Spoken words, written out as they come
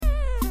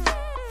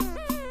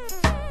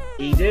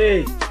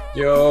ED,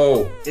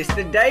 Yo. it's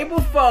the day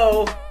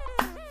before.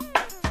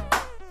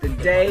 The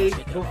day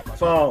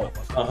before.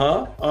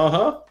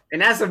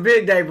 And that's a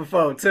big day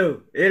before,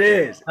 too. It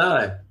is.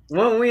 Hi.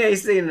 One we ain't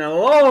seen in a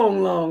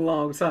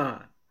long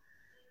time.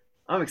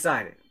 I'm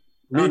excited.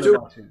 I Me don't know too.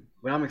 about you,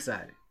 but I'm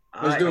excited.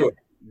 Let's do it.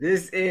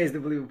 This is the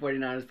Believe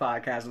 49ers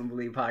podcast on the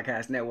Believe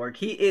Podcast Network.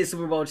 He is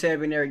Super Bowl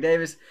champion Eric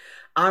Davis.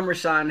 I'm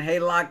Rashawn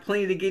Haylock.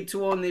 Plenty to get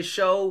to on this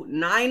show.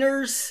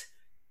 Niners,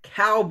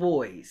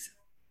 Cowboys,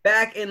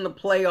 back in the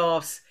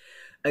playoffs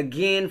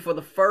again for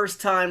the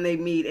first time they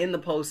meet in the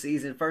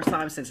postseason. First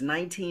time since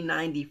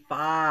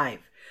 1995.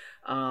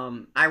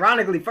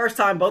 Ironically, first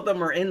time both of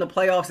them are in the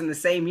playoffs in the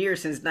same year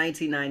since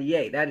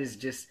 1998. That is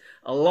just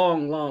a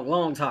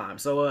long time.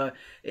 So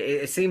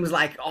it seems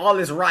like all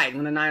is right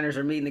when the Niners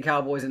are meeting the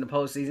Cowboys in the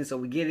postseason. So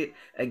we get it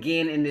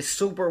again in this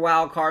super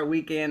wild card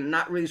weekend.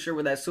 Not really sure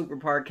where that super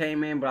part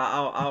came in, but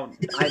I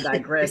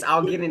digress.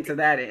 I'll get into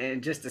that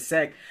in just a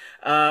sec.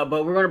 But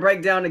we're going to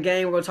break down the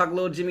game. We're going to talk a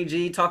little Jimmy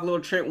G, talk a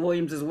little Trent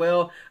Williams as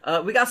well.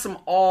 We got some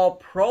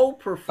all-pro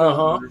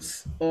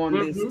performers on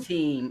this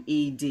team,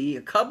 ED.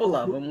 A couple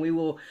of them. We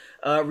will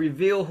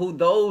reveal who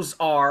those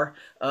are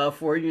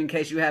for you in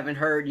case you haven't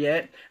heard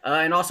yet.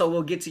 And also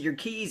we'll get to your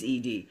keys,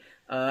 ED,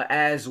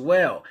 as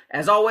well.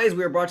 As always,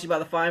 we are brought to you by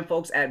the fine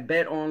folks at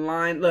Bet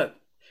Online. Look,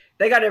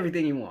 they got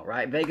everything you want,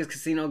 right? Vegas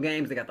casino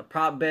games. They got the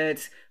prop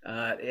bets.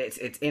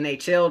 It's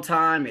NHL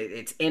time.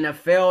 It's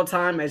NFL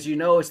time. As you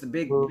know, it's the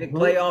big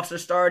playoffs are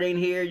starting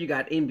here. You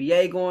got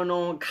NBA going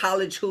on,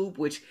 college hoop,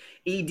 which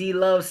ED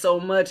loves so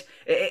much.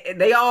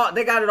 They got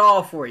it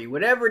all for you.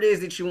 Whatever it is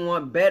that you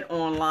want, Bet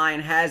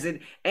Online has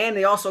it, and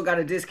they also got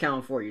a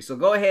discount for you. So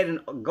go ahead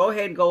and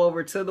go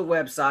over to the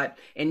website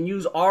and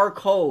use our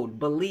code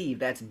BELIEVE.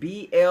 That's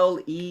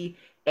BLEAV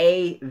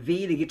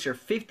to get your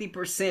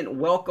 50%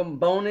 welcome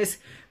bonus.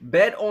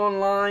 Bet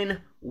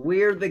Online,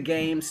 where the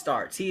game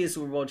starts. He is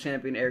Super Bowl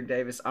champion Eric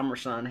Davis. I'm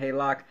Rashawn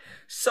Haylock.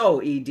 So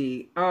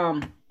ED,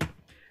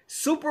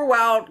 super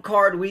wild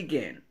card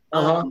weekend.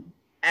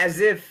 As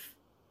if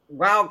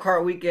wild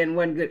card weekend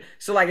wasn't good.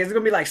 So like, is it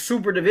gonna be like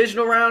super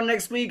divisional round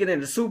next week, and then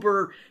the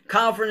super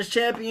conference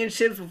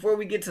championships before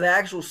we get to the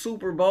actual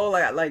Super Bowl?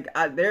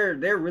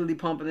 They're really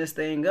pumping this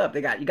thing up.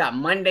 You got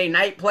Monday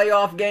night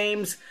playoff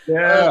games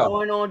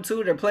going on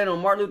too. They're playing on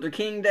Martin Luther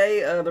King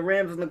Day. The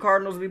Rams and the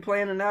Cardinals will be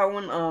playing in that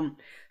one.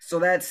 So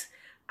that's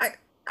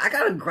I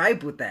got a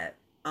gripe with that.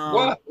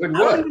 What? I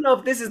don't even know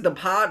if this is the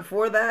pod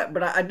for that,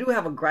 but I do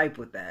have a gripe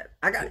with that.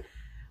 I got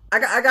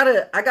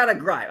a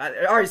gripe.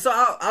 All right, so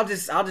I'll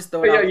just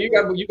throw it out. Yeah,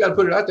 you got to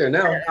put it out there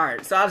now. All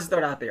right, so I'll just throw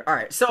it out there. All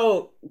right,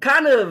 so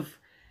kind of,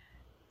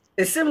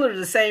 it's similar to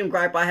the same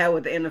gripe I had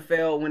with the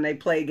NFL when they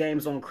play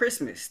games on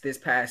Christmas this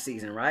past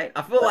season, right?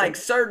 I feel like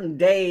certain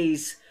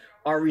days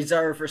are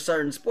reserved for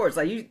certain sports.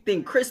 Like you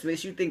think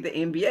Christmas, you think the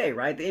NBA,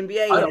 right? The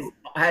NBA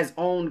has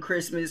owned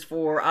Christmas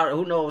for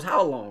who knows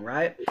how long,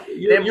 right?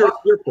 You're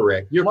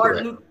correct. You're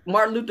correct.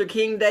 Martin Luther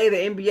King Day, the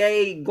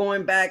NBA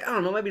going back, I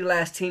don't know, maybe the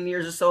last 10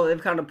 years or so,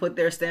 they've kind of put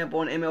their stamp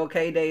on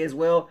MLK Day as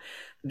well.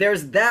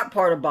 There's that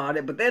part about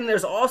it, but then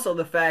there's also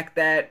the fact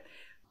that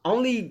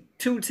only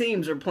two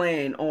teams are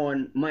playing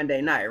on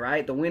Monday night,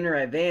 right? The winner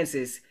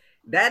advances.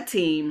 That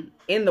team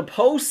in the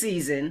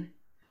postseason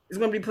is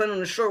going to be playing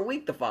on a short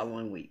week the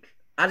following week.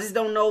 I just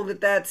don't know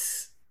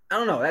I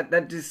don't know. I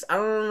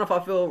don't know if I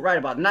feel right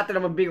about it. Not that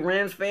I'm a big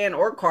Rams fan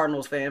or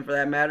Cardinals fan for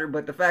that matter,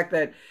 but the fact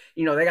that,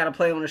 they got to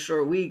play on a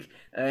short week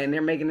and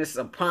they're making this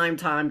a prime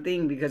time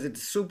thing because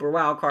it's a super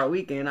wild card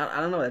weekend. I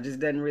don't know. That just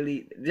doesn't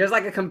really, there's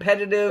like a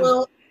competitive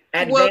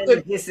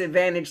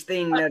disadvantage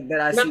thing that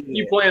I see.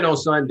 You playing on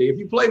Sunday. If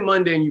you play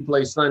Monday and you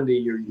play Sunday,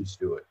 you're used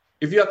to it.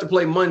 If you have to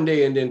play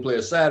Monday and then play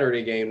a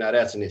Saturday game, now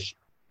that's an issue.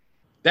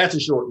 That's a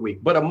short week.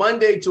 But a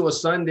Monday to a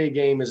Sunday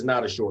game is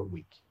not a short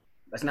week.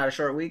 That's not a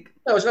short week?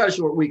 No, it's not a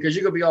short week because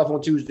you're going to be off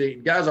on Tuesday.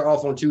 Guys are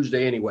off on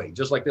Tuesday anyway,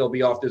 just like they'll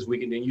be off this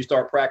week, and then you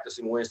start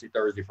practicing Wednesday,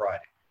 Thursday,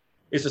 Friday.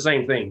 It's the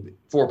same thing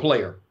for a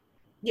player.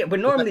 Yeah, but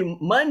normally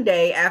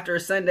Monday after a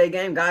Sunday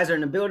game, guys are in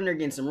the building. They're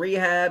getting some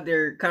rehab.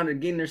 They're kind of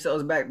getting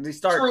themselves back. They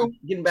start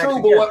getting back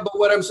together. But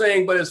what I'm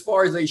saying, but as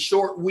far as a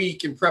short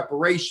week in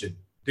preparation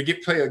to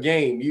play a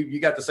game,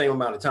 you got the same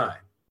amount of time.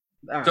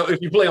 Right. So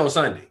if you play on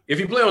Sunday, if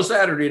you play on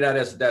Saturday, now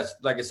that's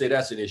like I said,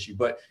 that's an issue.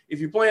 But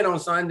if you're playing on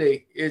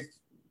Sunday, it's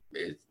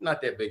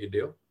not that big a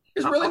deal.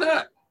 It's really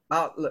not.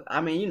 Look,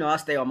 I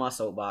stay on my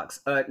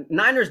soapbox.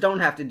 Niners don't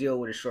have to deal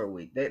with a short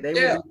week. They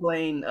will be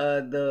playing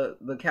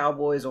the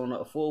Cowboys on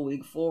a full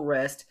week, full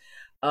rest.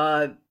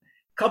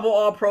 Couple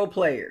all-pro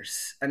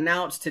players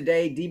announced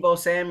today: Deebo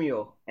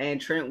Samuel and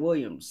Trent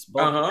Williams,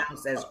 both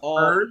announced as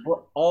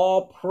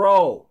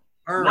all-pro.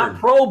 Not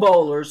Pro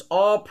Bowlers,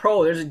 all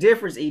pro. There's a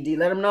difference, ED.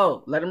 Let them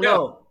know. There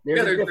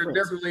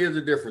definitely is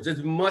a difference.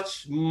 It's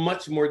much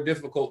more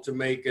difficult to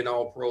make an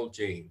all-pro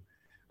team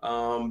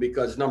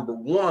because number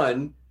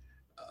one,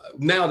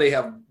 now they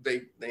have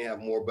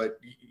more, but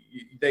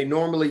they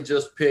normally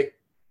just pick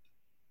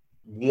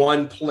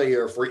one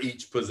player for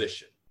each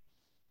position.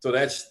 So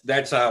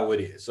that's how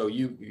it is. So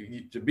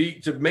you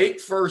to make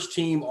first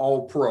team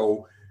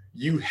all-pro,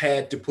 you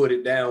had to put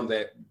it down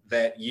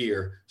that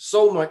year.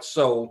 So much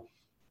so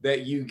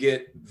that you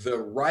get the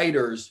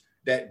writers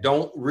that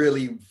don't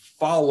really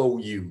follow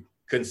you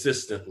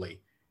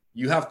consistently.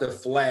 You have to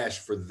flash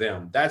for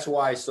them. That's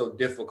why it's so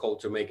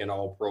difficult to make an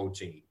all-pro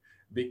team.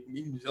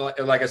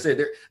 Like I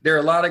said, there are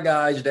a lot of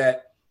guys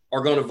that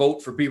are going to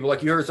vote for people.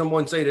 Like you heard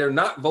someone say they're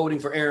not voting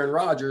for Aaron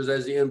Rodgers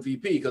as the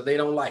MVP because they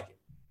don't like it.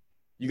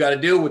 You got to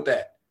deal with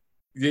that.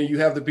 Then you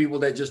have the people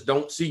that just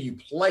don't see you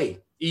play.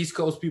 East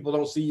Coast people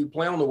don't see you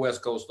play on the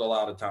West Coast a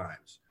lot of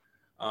times,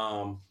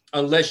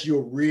 unless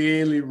you're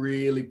really,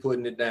 really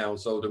putting it down.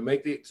 So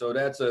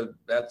that's a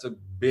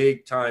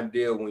big time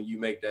deal when you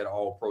make that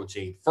all-pro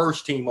team.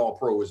 First team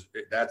all-pro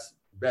that's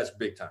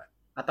big time.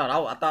 I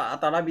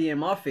thought I'd be in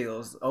my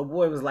fields. Oh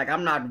boy was like,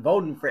 I'm not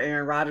voting for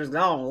Aaron Rodgers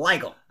because I don't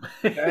like him.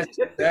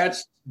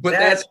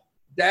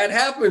 That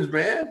happens,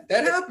 man.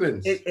 That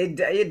happens.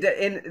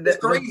 It's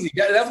crazy.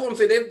 That's what I'm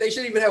saying. They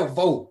shouldn't even have a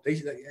vote.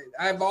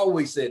 I've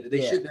always said that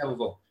they shouldn't have a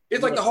vote.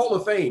 It's like the Hall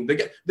of Fame.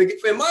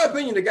 In my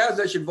opinion, the guys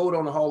that should vote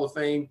on the Hall of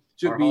Fame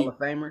should be Hall of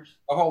Famers.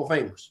 Hall of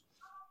Famers.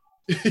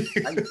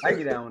 I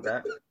get down with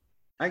that.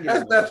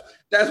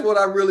 That's what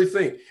I really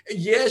think.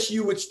 Yes,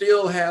 you would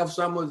still have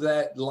some of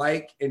that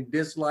like and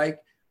dislike,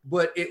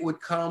 but it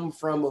would come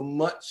from a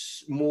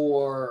much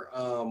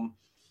more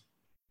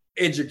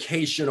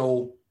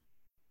educational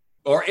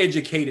or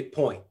educated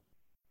point.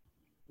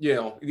 You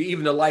know,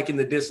 even the like and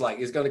the dislike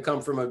is going to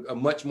come from a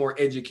much more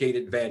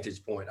educated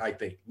vantage point, I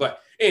think.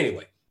 But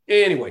anyway,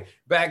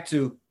 back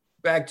to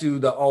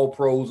the all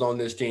pros on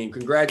this team.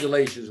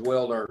 Congratulations,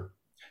 well earned.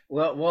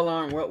 Well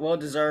earned, well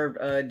deserved.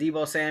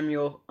 Deebo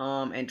Samuel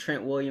and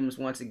Trent Williams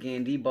once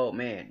again. Deebo,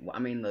 man, I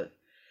mean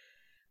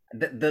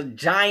the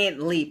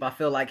giant leap I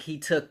feel like he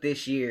took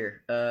this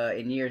year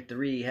in year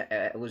 3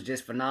 was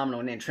just phenomenal.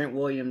 And then Trent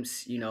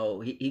Williams, you know,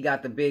 he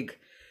got the big.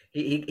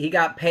 He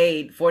got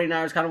paid.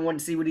 49ers kind of wanted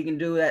to see what he can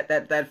do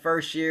that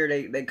first year.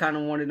 They kind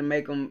of wanted to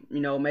make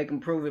him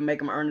prove it, make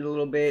him earn it a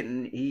little bit,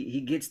 and he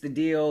gets the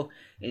deal,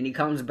 and he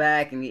comes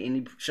back and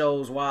he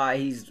shows why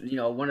he's, you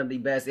know, one of the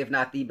best, if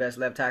not the best,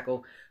 left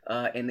tackle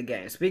in the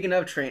game. Speaking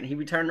of Trent, he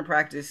returned to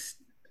practice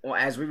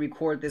as we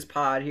record this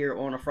pod here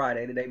on a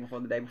Friday, the day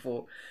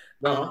before.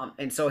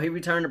 And so he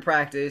returned to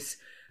practice.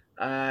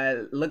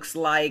 Looks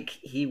like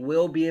he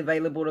will be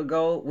available to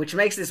go, which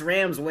makes this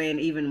Rams win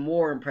even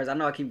more impressive. I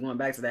know I keep going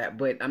back to that,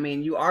 but I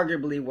mean, you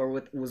arguably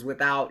was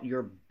without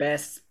your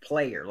best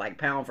player, like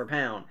pound for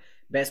pound,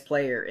 best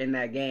player in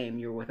that game.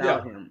 You're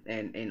without him,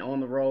 and on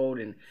the road,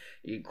 and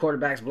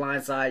quarterback's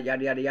blindside,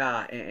 yada yada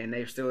yada, and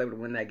they're still able to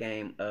win that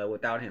game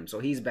without him. So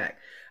he's back.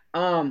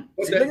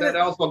 That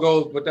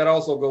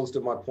also goes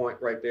to my point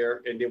right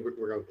there, and then we're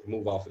going to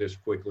move off of this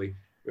quickly.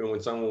 You know,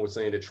 when someone was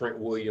saying that Trent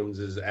Williams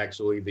is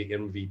actually the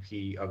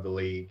MVP of the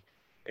league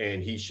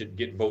and he should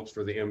get votes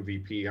for the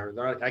MVP.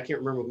 I can't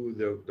remember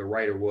who the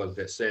writer was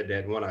that said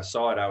that. And when I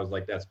saw it, I was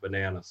like, that's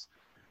bananas.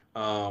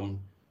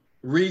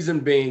 Reason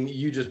being,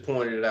 you just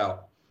pointed it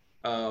out.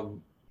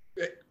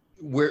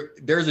 Where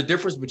there's a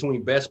difference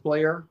between best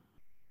player,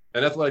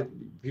 and that's why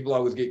people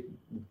always get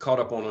caught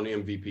up on the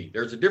MVP.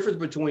 There's a difference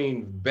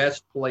between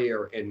best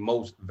player and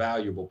most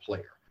valuable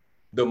player.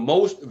 The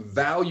most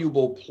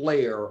valuable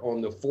player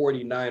on the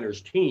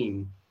 49ers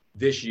team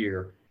this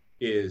year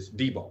is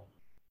Deebo.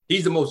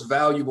 He's the most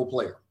valuable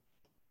player,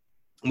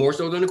 more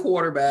so than the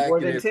quarterback. More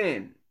than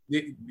 10.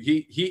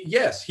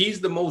 He's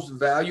the most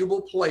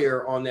valuable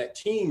player on that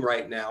team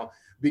right now,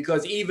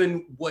 because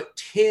even what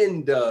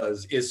 10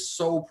 does is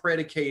so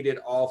predicated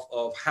off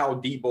of how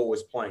Deebo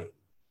is playing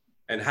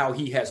and how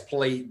he has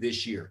played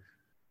this year.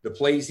 The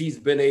plays he's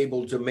been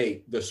able to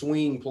make, the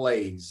swing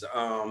plays,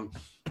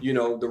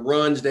 the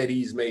runs that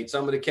he's made,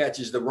 some of the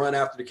catches, the run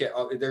after the catch.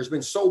 There's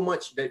been so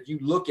much that you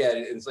look at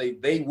it and say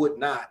they would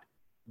not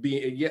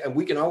be. Yeah, and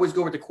we can always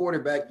go with the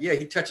quarterback. Yeah,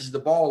 he touches the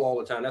ball all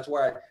the time. That's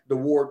why the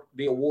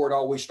award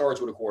always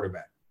starts with a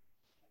quarterback,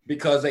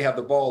 because they have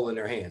the ball in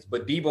their hands.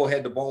 But Deebo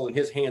had the ball in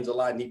his hands a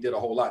lot, and he did a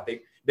whole lot.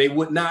 They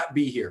would not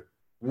be here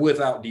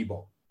without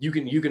Deebo. You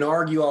can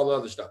argue all the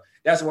other stuff.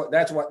 That's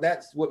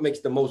what makes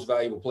the most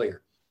valuable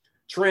player.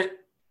 Trent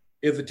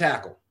is a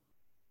tackle.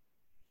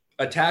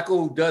 A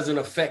tackle doesn't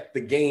affect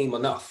the game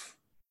enough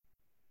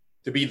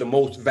to be the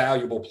most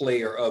valuable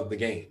player of the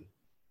game.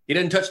 He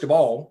didn't touch the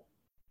ball,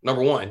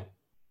 number one,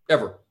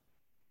 ever.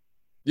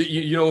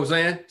 You know what I'm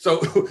saying?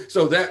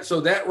 So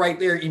that right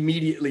there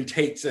immediately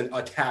takes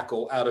a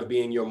tackle out of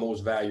being your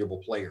most valuable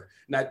player.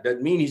 That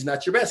doesn't mean he's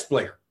not your best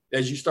player,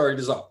 as you started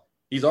this off.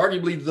 He's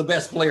arguably the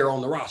best player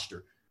on the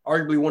roster,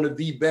 arguably one of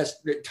the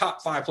best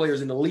top 5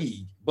 players in the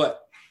league.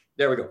 But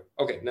there we go.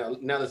 Okay, now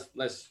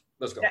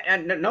let's go.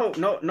 And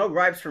no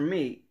gripes from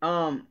me.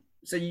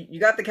 So you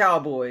got the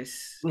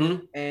Cowboys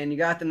and you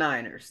got the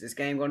Niners. This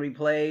game going to be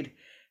played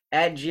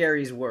at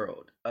Jerry's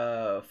World.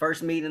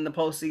 First meeting in the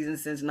postseason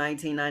since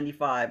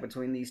 1995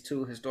 between these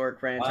two historic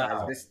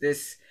franchises.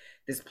 Wow.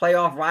 This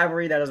playoff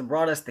rivalry that has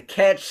brought us the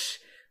catch.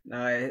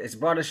 It's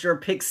brought us your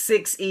pick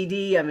 6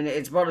 ED. I mean,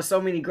 it's brought us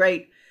so many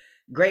great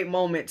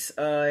moments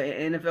in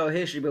NFL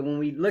history. But when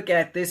we look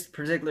at this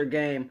particular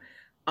game,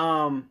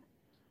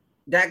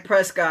 Dak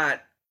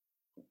Prescott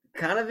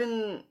kind of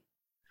an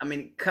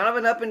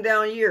up and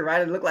down year,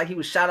 right? It looked like he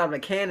was shot out of a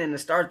cannon to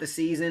start the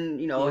season.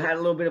 Had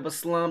a little bit of a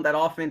slump. That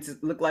offense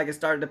looked like it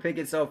started to pick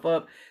itself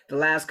up the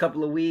last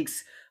couple of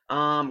weeks.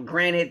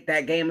 Granted,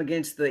 that game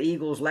against the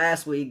Eagles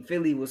last week,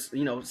 Philly was,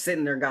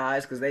 sitting their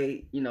guys because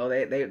they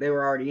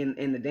were already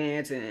in the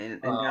dance,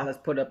 and Dallas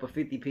put up a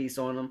 50 piece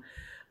on them.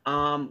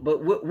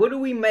 But what do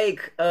we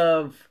make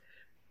of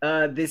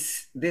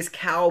this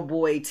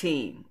Cowboy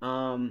team?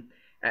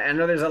 I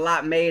know there's a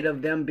lot made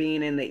of them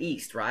being in the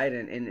East, right?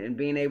 And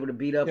being able to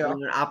beat up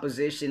on their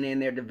opposition in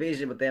their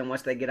division, but then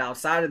once they get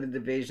outside of the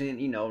division,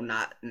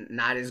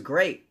 not as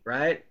great,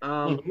 right?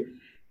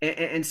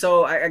 And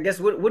so I guess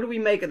what do we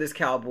make of this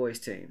Cowboys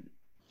team?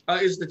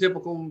 It's the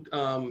typical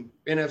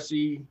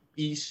NFC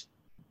East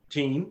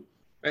team.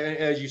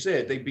 As you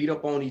said, they beat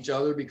up on each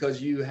other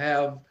because you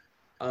have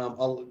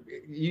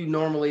you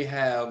normally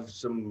have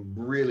some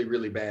really,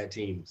 really bad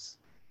teams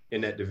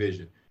in that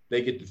division.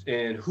 They get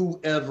and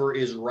whoever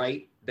is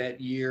right that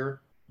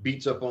year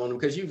beats up on them,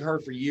 because you've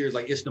heard for years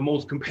like it's the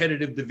most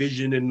competitive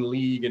division in the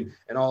league and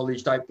all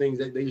these type things.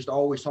 They used to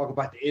always talk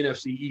about the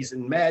NFC East,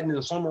 and Madden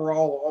and Summer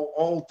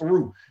all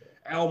through.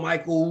 Al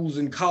Michaels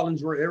and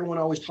Collinsworth, everyone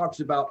always talks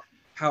about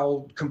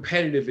how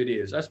competitive it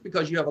is. That's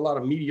because you have a lot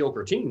of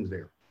mediocre teams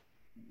there.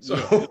 So,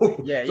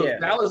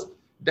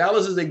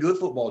 Dallas is a good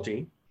football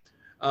team.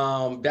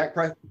 Dak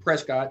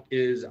Prescott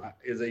is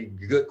a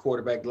good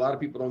quarterback. A lot of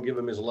people don't give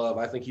him his love.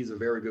 I think he's a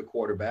very good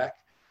quarterback,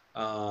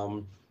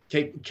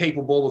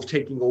 capable of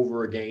taking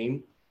over a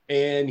game.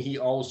 And he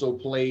also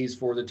plays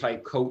for the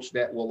type coach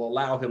that will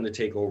allow him to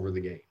take over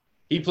the game.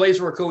 He plays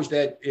for a coach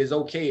that is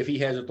okay if he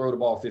has to throw the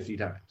ball 50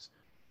 times.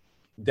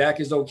 Dak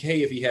is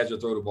okay if he has to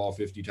throw the ball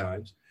 50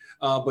 times.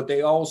 But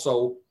they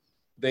also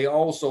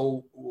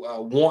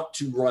want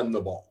to run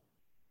the ball.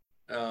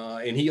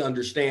 And he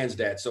understands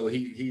that, so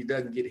he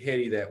doesn't get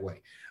heady that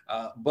way.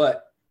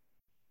 But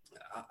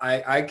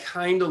I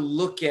kind of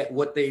look at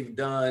what they've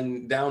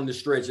done down the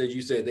stretch. As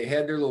you said, they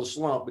had their little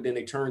slump, but then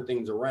they turned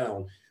things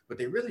around. But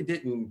they really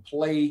didn't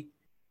play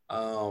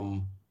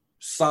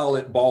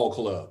solid ball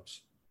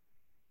clubs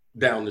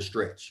down the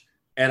stretch.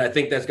 And I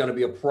think that's going to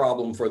be a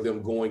problem for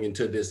them going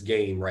into this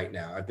game right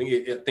now. I think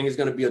it's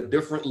going to be a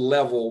different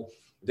level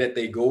that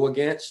they go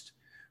against.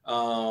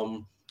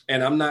 And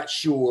I'm not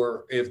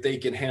sure if they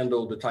can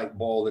handle the type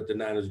ball that the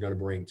Niners are going to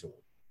bring to them.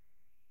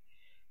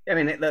 I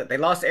mean, they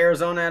lost to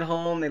Arizona at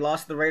home. They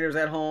lost to the Raiders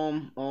at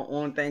home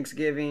on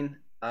Thanksgiving.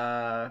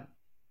 They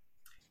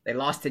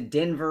lost to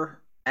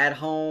Denver at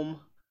home.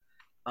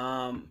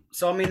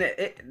 So, I mean,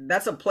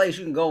 that's a place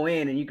you can go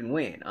in and you can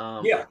win.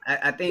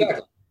 I think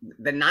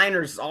the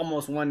Niners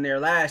almost won there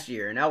last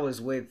year, and that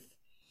was with,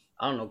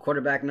 I don't know,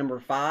 quarterback number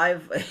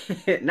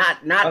 5.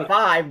 not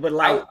 5, but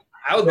like –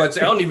 I was about to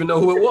say, I don't even know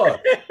who it was.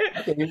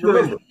 I can't even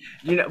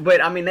remember.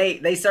 But I mean,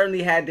 they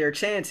certainly had their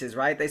chances,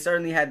 right? They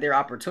certainly had their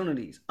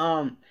opportunities.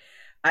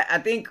 I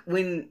think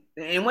one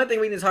thing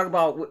we need to talk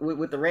about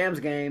with the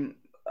Rams game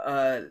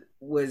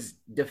was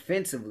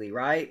defensively,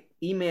 right?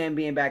 E-Man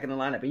being back in the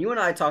lineup. And you and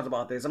I talked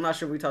about this. I'm not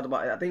sure if we talked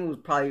about it. I think it was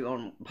probably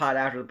on pod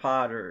after the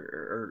pod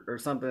or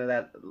something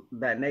of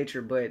that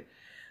nature. But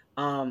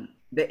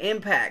the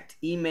impact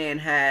E-Man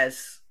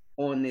has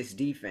on this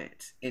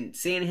defense, and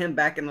seeing him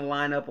back in the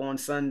lineup on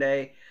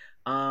Sunday,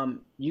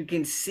 you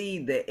can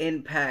see the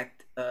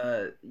impact.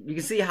 You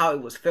can see how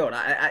it was felt.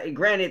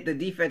 Granted, the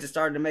defense has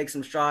started to make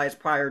some strides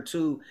prior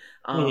to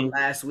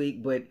last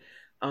week, but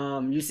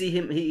you see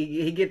him.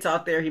 He gets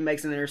out there. He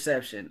makes an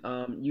interception.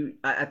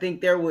 I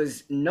think there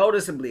was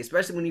noticeably,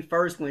 especially when he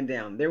first went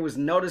down, there was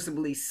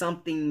noticeably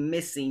something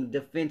missing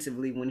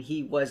defensively when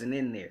he wasn't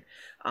in there.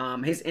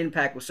 His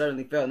impact was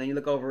certainly felt. And then you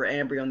look over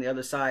Ambry on the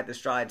other side, the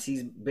strides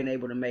he's been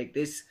able to make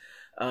this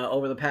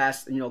over the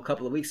past,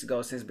 couple of weeks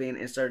ago since being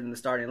inserted in the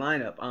starting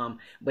lineup.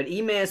 But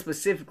E-Man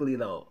specifically,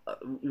 though,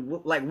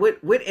 like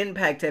what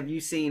impact have you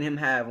seen him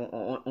have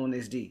on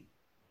this D?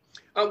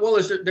 Well,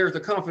 there's the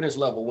confidence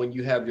level when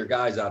you have your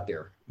guys out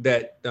there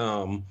that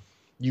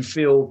you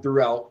feel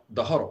throughout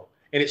the huddle,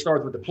 and it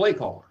starts with the play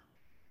caller.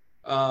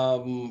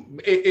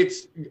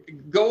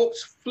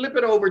 Flip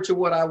it over to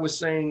what I was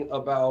saying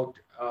about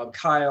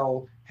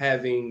Kyle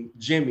having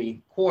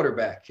Jimmy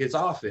quarterback his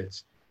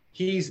offense.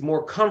 He's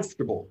more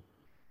comfortable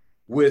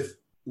with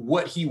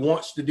what he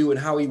wants to do and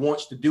how he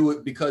wants to do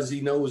it because he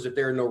knows that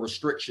there are no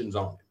restrictions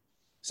on it.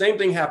 Same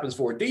thing happens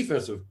for a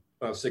defensive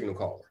signal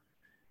caller.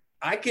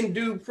 I can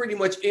do pretty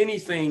much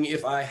anything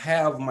if I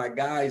have my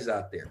guys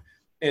out there.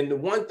 And the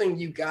one thing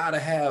you got to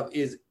have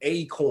is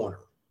a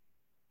corner.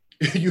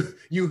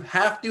 You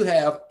have to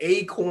have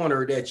a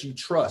corner that you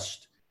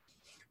trust.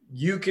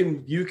 You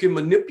can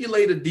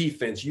manipulate a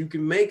defense. You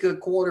can make a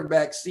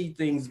quarterback see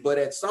things, but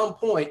at some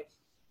point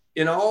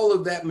in all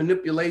of that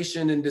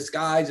manipulation and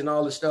disguise and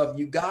all this stuff,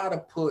 you got to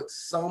put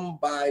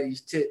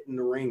somebody's tit in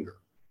the ringer.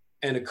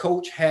 And a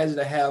coach has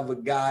to have a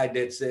guy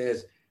that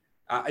says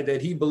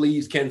that he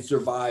believes can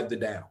survive the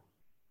down.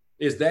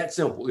 It's that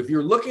simple. If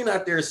you're looking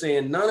out there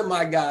saying none of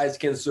my guys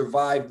can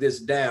survive this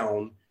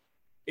down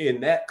in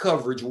that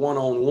coverage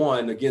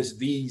one-on-one against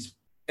these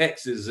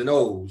X's and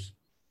O's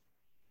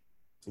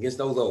against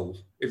those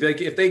O's.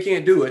 If they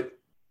can't do it,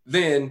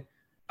 then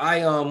I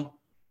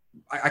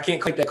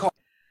can't click that call.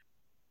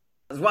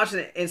 I was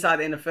watching Inside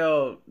the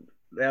NFL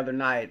the other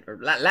night, or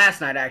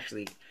last night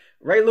actually.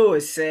 Ray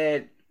Lewis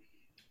said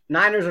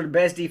Niners are the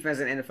best defense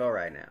in the NFL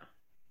right now.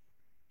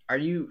 Are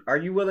you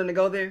willing to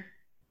go there?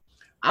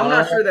 I'm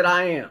not sure that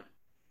I am.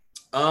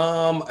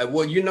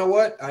 Well, you know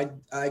what?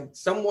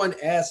 Someone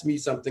asked me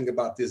something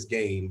about this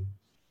game,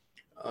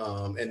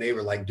 and they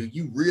were like, "Do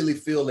you really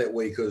feel that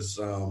way?" Because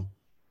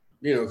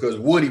because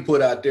Woody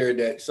put out there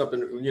that something,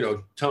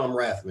 Tom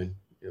Rathman,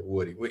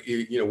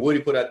 Woody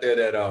put out there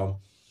that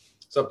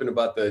something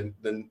about the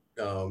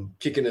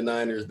kicking the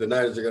Niners. The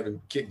Niners are going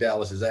to kick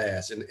Dallas's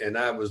ass, and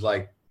I was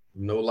like,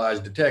 no lies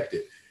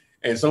detected.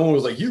 And someone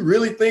was like, "You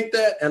really think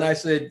that?" And I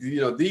said,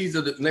 these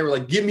are and they were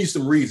like, "Give me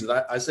some reasons."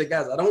 I said,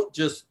 "Guys, I don't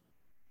just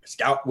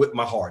scout with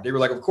my heart." They were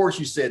like, "Of course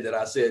you said that."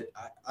 I said,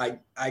 I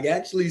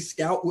actually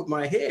scout with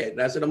my head.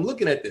 And I said, "I'm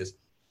looking at this.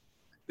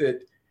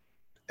 That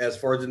as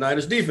far as the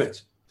Niners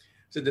defense,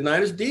 so the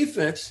Niners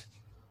defense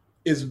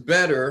is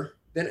better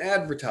than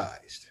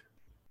advertised."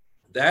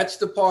 That's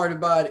the part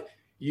about it.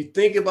 You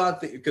think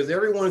about because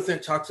everyone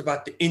talks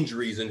about the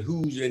injuries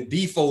and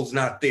Defoe's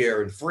not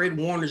there and Fred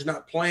Warner's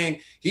not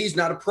playing. He's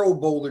not a Pro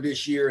Bowler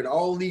this year and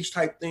all these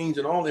type things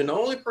and the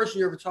only person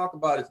you ever talk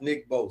about is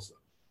Nick Bosa,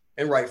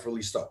 and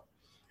rightfully so.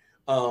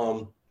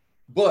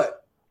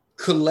 But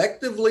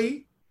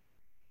collectively,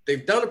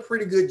 they've done a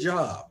pretty good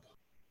job.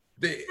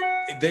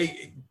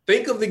 They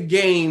think of the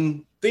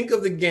game.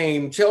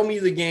 Tell me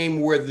the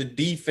game where the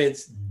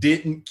defense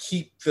didn't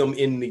keep them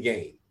in the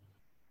game.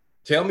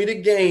 Tell me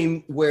the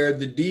game where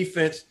the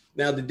defense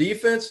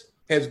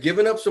has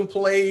given up some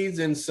plays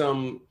and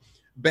some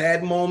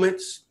bad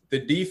moments. The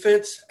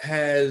defense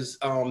has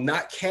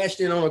not cashed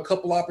in on a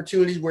couple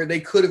opportunities where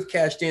they could have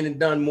cashed in and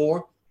done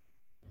more.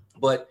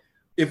 But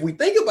if we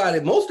think about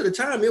it, most of the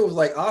time it was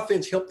like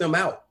offense helped them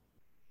out.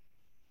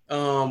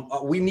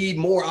 We need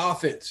more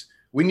offense.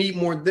 We need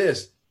more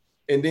this.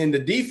 And then the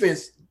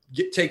defense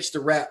takes the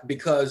rap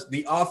because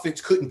the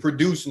offense couldn't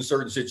produce in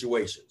certain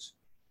situations.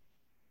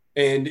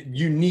 And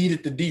you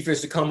needed the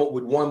defense to come up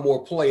with one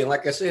more play. And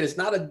like I said, it's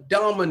not a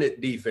dominant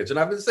defense. And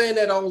I've been saying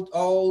that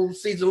all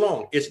season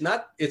long. It's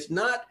not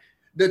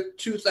the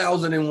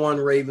 2001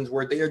 Ravens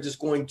where they are just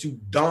going to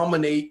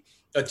dominate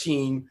a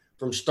team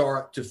from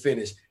start to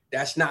finish.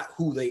 That's not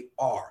who they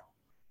are.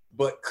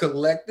 But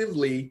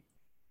collectively,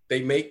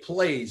 they make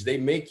plays. They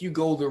make you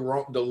go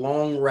the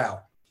long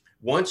route.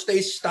 Once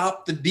they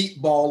stop the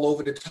deep ball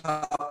over the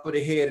top of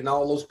the head and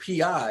all those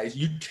PIs,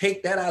 you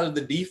take that out of the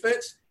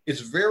defense, it's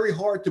very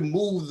hard to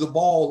move the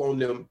ball on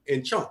them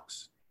in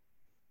chunks.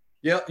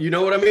 Yeah, you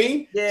know what I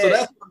mean? Yeah. So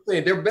that's what I'm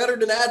saying. They're better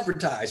than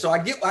advertised. So I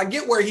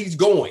get where he's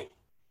going.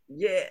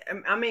 Yeah,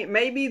 I mean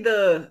maybe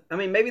the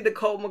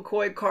Colt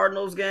McCoy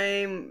Cardinals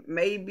game,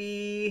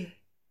 maybe.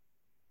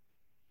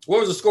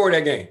 What was the score of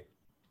that game?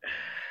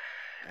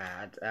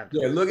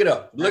 Look it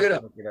up. Look it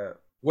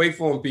up. Wait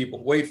for him,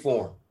 people. Wait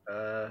for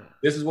him.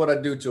 This is what I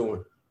do to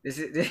him. This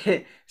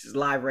is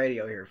live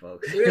radio here,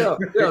 folks. Yeah,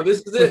 this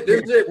is it.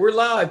 This is it. We're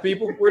live,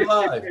 people. We're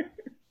live.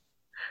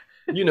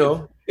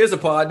 It's a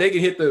pod. They can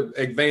hit the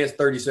advanced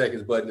 30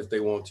 seconds button if they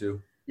want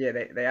to. Yeah,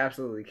 they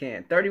absolutely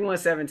can.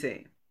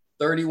 31-17.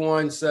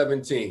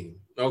 31-17.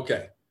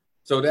 Okay.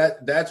 So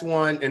that's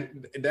one,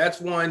 and that's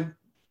one.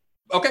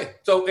 Okay.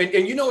 So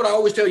and you know what I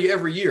always tell you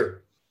every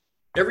year,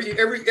 every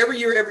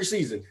year, every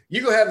season,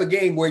 you're gonna have a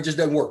game where it just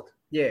doesn't work.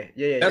 Yeah.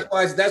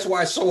 That's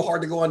why it's so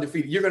hard to go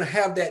undefeated. You're gonna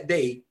have that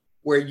day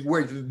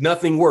where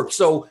nothing works.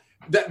 So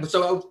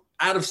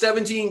out of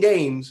 17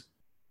 games,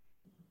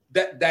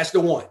 that's the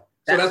one.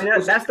 So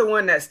that's the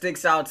one that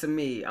sticks out to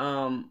me.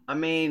 I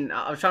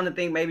was trying to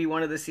think maybe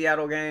one of the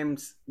Seattle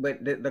games,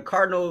 but the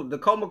Colt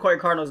McCoy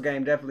Cardinals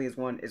game definitely is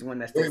one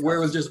that sticks out. Where it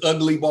was just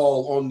ugly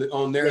ball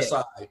on their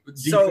side.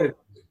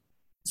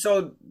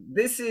 So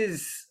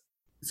it's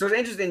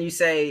interesting you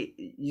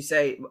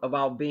say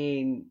about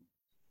being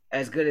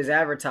as good as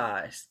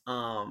advertised,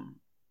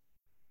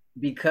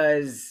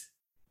 because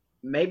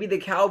maybe the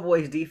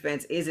Cowboys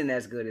defense isn't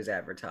as good as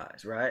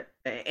advertised, right?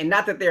 And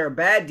not that they're a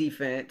bad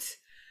defense,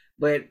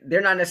 but they're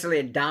not necessarily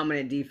a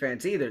dominant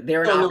defense either.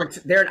 They're an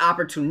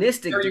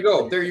opportunistic.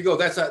 There you go.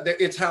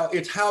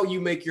 It's how you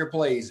make your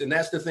plays, and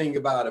that's the thing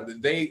about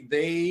it.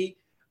 They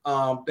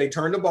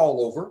turn the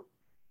ball over.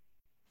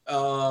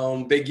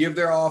 They give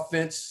their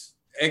offense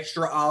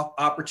extra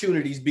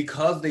opportunities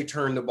because they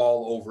turn the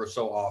ball over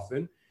so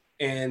often,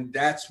 and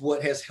that's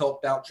what has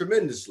helped out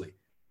tremendously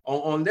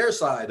on their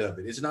side of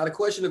it. It's not a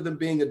question of them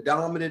being a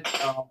dominant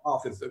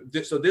offense.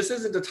 So this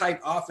isn't the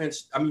type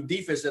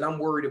defense that I'm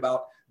worried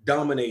about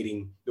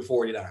dominating the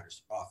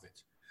 49ers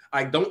offense.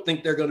 I don't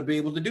think they're going to be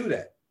able to do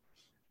that.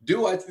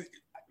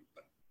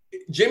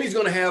 Jimmy's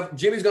going to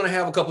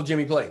have a couple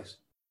Jimmy plays.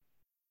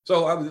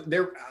 So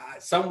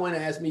someone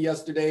asked me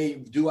yesterday,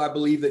 do I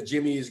believe that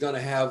Jimmy is going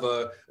to have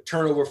a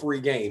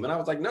turnover-free game? And I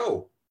was like,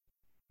 no,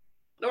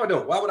 I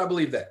don't. Why would I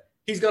believe that?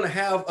 He's going to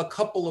have a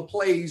couple of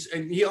plays,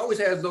 and he always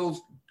has those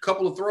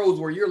couple of throws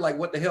where you're like,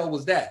 what the hell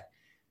was that?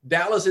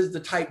 Dallas is the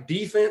type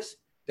defense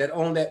that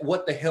on that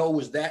what the hell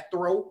was that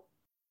throw,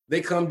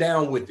 they come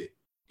down with it.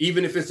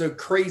 Even if it's a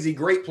crazy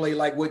great play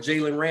like what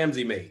Jalen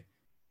Ramsey made.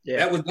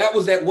 Yeah. That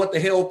was that what the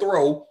hell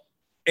throw,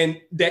 and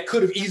that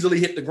could have easily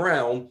hit the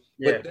ground.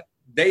 Yeah. But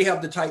they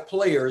have the type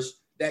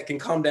players that can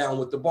come down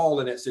with the ball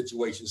in that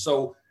situation.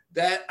 So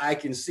that I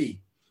can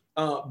see.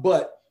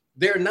 But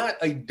they're not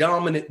a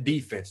dominant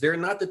defense. They're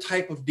not the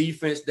type of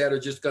defense that are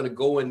just going to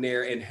go in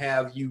there and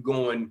have you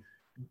going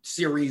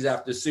series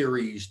after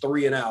series,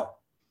 3 and out,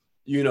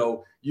 you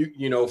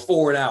know,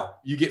 4 and out.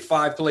 You get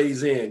 5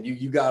 plays in,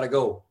 you got to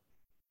go.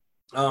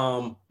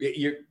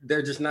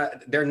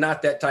 They're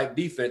not that type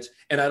defense.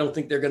 And I don't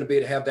think they're going to be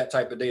able to have that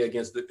type of day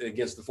against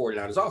the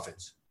 49ers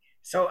offense.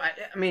 So,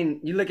 I mean,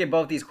 you look at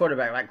both these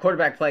quarterbacks, like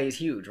quarterback play is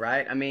huge,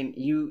 right? I mean,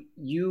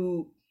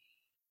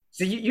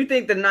 So you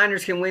think the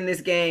Niners can win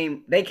this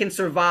game? They can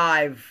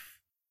survive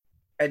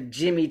a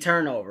Jimmy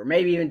turnover,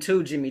 maybe even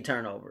 2 Jimmy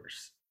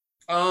turnovers.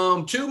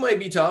 2 may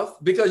be tough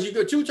because you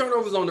got 2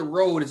 turnovers on the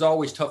road is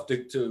always tough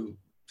to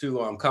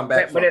come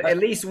back. But at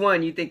least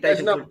 1, you think they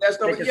can?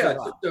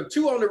 The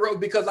 2 on the road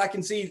because I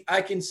can see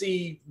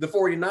the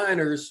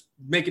 49ers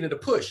making it a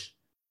push,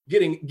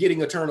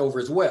 getting a turnover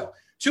as well.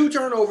 2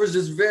 turnovers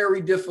is very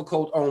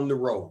difficult on the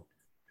road.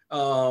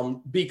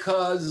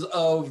 Because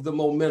of the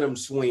momentum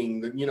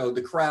swing,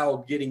 the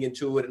crowd getting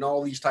into it and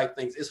all these type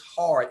things. It's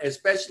hard,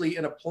 especially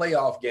in a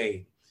playoff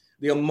game,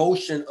 the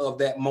emotion of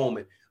that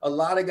moment. A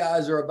lot of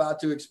guys are about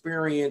to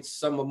experience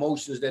some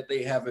emotions that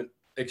they haven't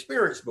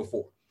experienced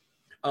before.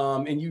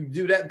 And you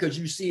do that because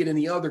you see it in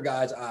the other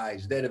guys'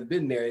 eyes that have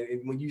been there.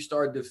 And when you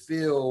start to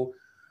feel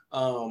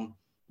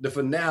the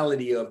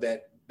finality of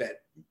that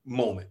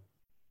moment.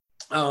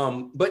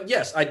 But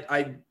yes,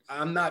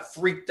 I'm not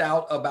freaked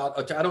out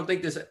about. I don't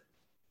think this.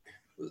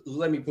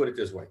 Let me put it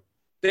this way: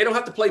 they don't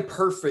have to play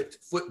perfect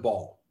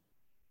football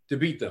to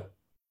beat them.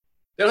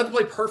 They don't have to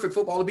play perfect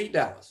football to beat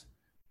Dallas.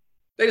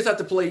 They just have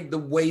to play the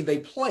way they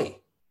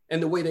play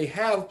and the way they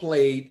have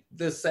played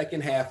the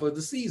second half of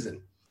the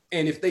season.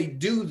 And if they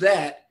do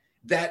that,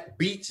 that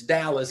beats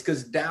Dallas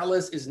because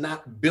Dallas is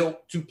not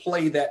built to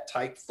play that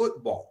type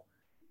football.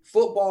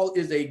 Football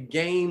is a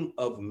game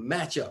of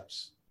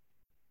matchups.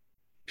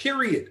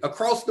 Period.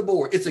 Across the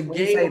board. It's a game.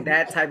 You say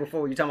that type of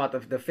football. You're talking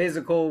about the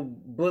physical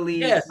bully,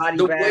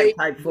 body bag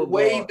type football. The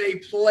way they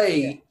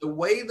play, the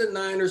way the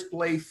Niners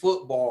play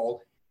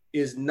football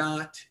is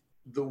not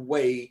the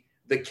way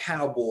the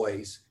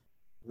Cowboys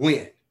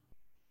win.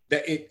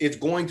 That it's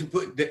going to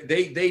put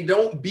they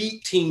don't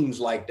beat teams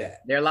like that.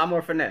 They're a lot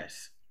more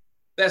finesse.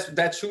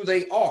 That's who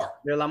they are.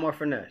 They're a lot more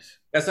finesse.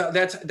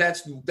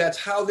 That's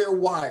how they're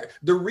wired.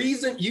 The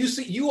reason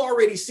you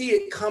already see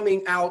it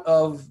coming out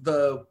of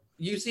the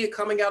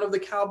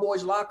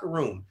Cowboys locker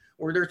room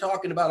where they're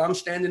talking about, I'm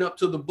standing up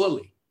to the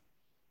bully.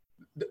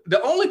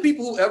 The only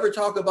people who ever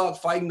talk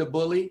about fighting the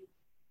bully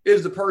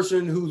is the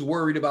person who's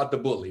worried about the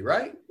bully,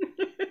 right?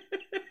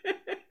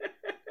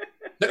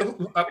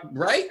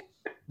 Right?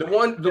 The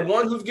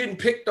one who's getting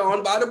picked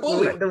on by the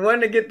bully. The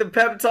one to get the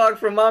pep talk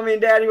from mommy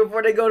and daddy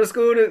before they go to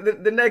school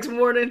the next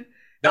morning.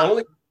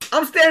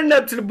 I'm standing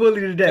up to the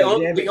bully today.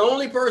 The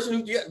only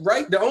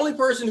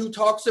person who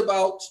talks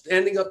about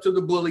standing up to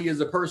the bully is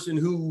a person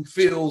who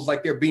feels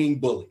like they're being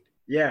bullied.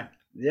 Yeah.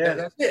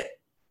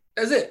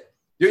 That's it.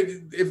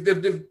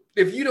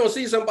 If you don't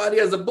see somebody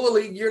as a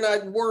bully, you're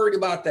not worried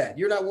about that.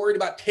 You're not worried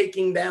about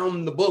taking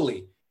down the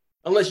bully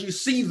unless you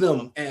see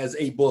them as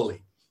a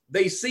bully.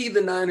 They see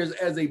the Niners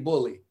as a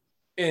bully.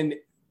 And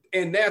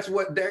that's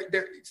what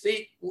they're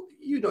see,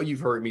 you've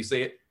heard me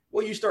say it.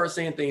 Well, you start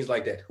saying things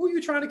like that. Who are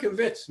you trying to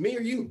convince, me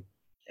or you?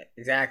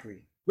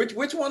 Exactly. Which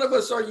one of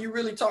us are you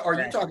really talking?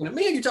 Are you talking to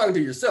me or are you talking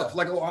to yourself?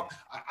 Like,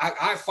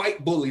 I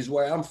fight bullies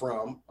where I'm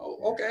from.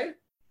 Oh, okay.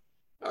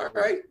 All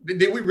right.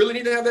 Did we really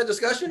need to have that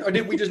discussion or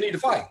did we just need to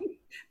fight?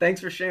 Thanks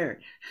for sharing.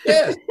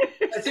 Yes.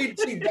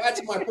 See,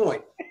 that's my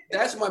point.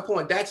 That's my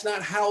point. That's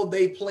not how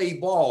they play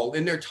ball.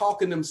 And they're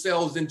talking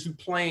themselves into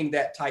playing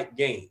that type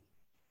game.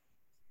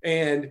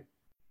 And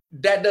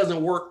that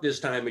doesn't work this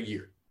time of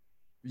year.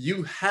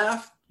 You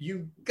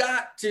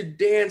got to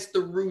dance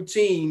the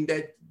routine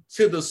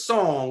to the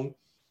song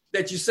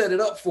that you set it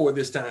up for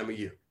this time of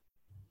year.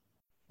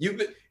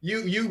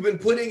 You've been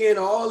putting in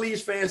all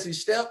these fancy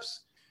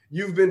steps.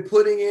 You've been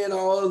putting in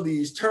all of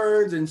these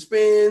turns and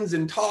spins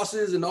and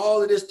tosses and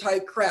all of this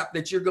type crap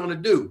that you're going to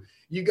do.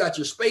 You got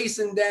your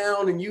spacing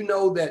down and you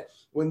know that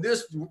when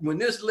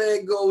this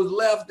leg goes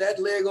left, that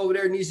leg over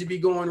there needs to be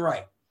going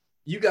right.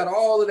 You got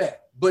all of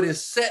that, but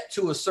it's set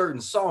to a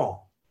certain song.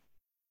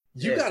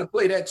 You got to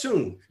play that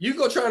tune. You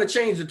go trying to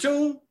change the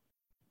tune.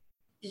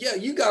 Yeah,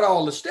 you got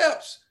all the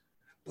steps,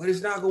 but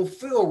it's not going to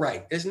feel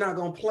right. It's not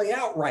going to play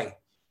out right.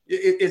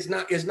 It's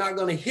not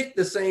going to hit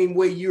the same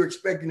way you're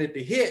expecting it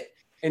to hit.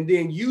 And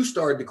then you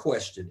start to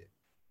question it.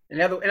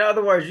 In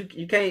other words,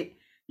 you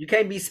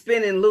can't be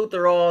spinning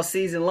Luther all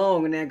season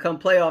long and then come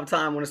playoff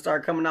time when it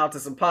start coming out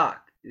to some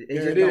Pac.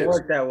 It just don't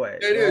work that way.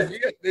 It is.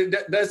 Yeah,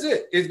 that's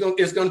it. It's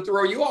going to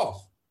throw you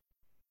off.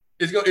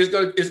 It's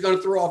going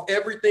to throw off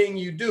everything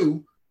you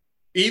do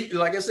Even,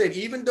 like I said,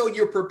 even though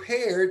you're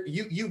prepared,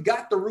 you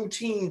got the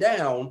routine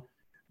down,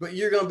 but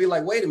you're gonna be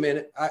like, wait a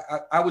minute,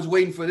 I was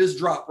waiting for this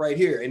drop right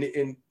here,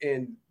 and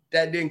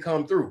that didn't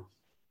come through,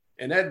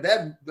 and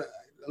that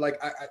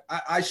like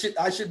I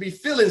should be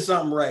feeling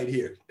something right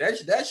here.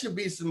 That should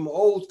be some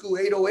old school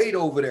 808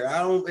 over there.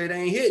 It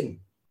ain't hitting,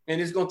 and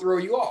it's gonna throw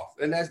you off,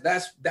 and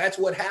that's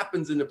what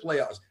happens in the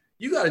playoffs.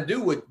 You got to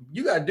do what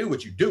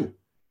you do,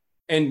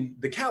 and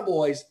the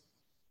Cowboys,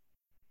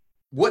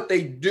 what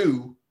they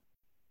do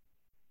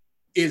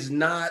is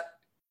not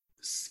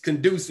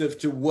conducive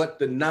to what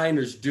the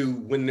Niners do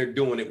when they're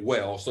doing it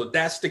well. So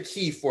that's the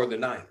key for the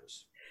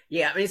Niners.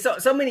 Yeah, I mean,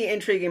 so many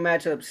intriguing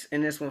matchups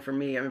in this one for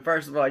me. I mean,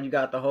 first of all, you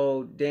got the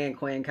whole Dan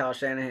Quinn, Kyle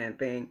Shanahan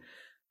thing.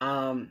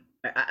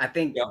 I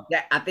think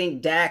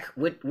Dak,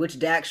 which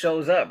Dak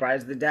shows up, right?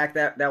 Is the Dak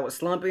that was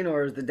slumping,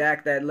 or is the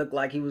Dak that looked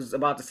like he was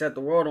about to set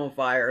the world on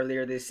fire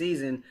earlier this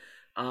season?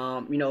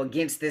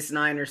 Against this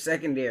Niners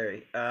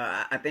secondary.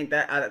 I think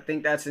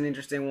that's an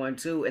interesting one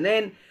too. And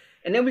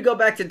then we go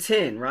back to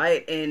 10,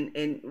 right?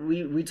 And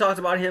we talked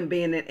about him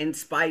being an in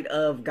spite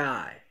of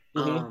guy.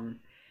 Mm-hmm.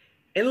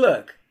 And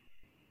look,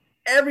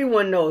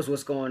 everyone knows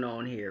what's going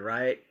on here,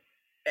 right?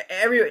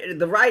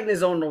 The writing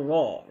is on the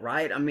wall,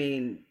 right? I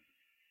mean,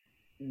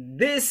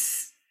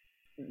 this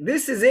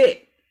is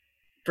it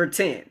for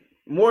 10,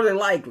 more than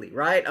likely,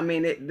 right? I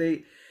mean,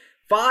 the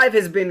 5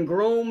 has been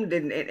groomed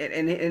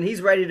and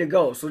he's ready to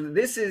go. So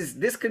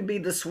this could be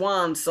the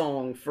swan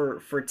song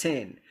for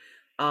 10.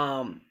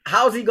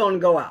 How's he going to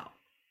go out?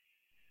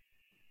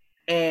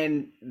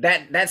 And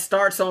that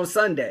starts on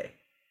Sunday,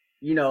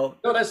 No,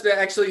 that's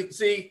actually,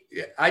 see,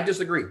 I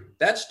disagree.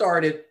 That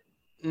started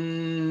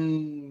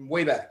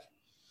way back.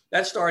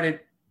 That started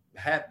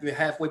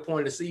halfway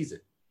point of the season.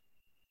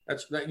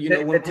 That's the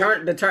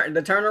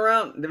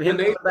turnaround.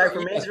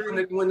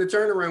 When the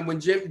turnaround, when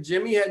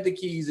Jimmy had the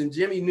keys and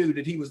Jimmy knew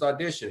that he was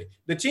auditioning,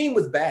 the team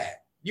was bad.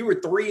 You were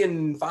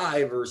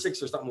 3-5 or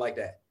 6 or something like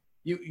that.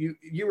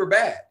 You were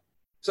bad.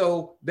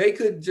 So they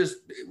could just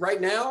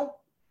right now.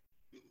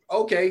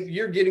 Okay,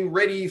 you're getting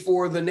ready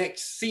for the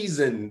next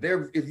season.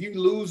 If you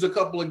lose a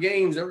couple of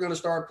games, they're going to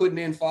start putting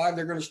in 5.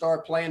 They're going to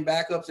start playing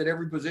backups at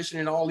every position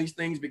and all these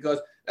things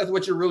because that's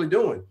what you're really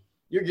doing.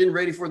 You're getting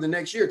ready for the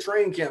next year.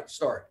 Training camp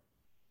start.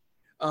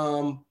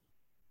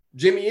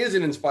 Jimmy is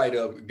an in spite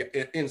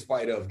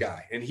of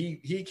guy, and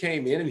he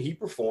came in and he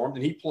performed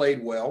and he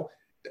played well.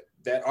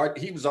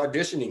 He was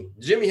auditioning.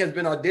 Jimmy has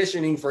been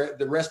auditioning for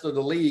the rest of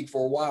the league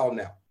for a while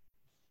now.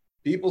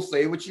 People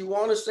say what you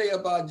want to say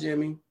about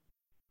Jimmy.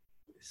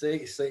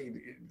 Say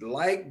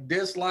like,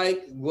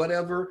 dislike,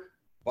 whatever.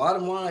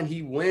 Bottom line,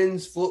 he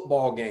wins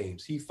football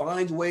games. He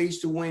finds ways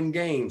to win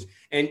games.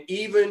 And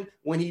even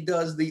when he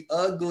does the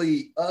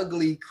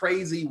ugly,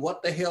 crazy,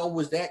 what the hell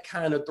was that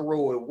kind of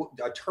throw?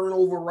 A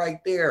turnover right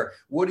there.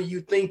 What are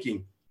you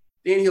thinking?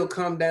 Then he'll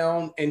come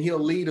down and he'll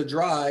lead a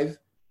drive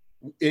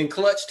in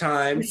clutch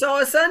time. We saw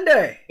it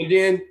Sunday. And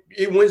then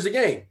it wins the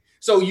game.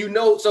 So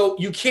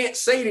you can't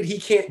say that he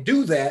can't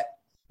do that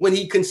when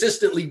he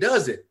consistently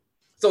does it.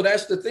 So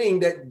that's the thing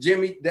that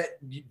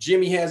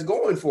Jimmy has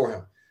going for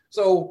him.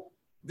 So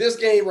this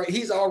game, right,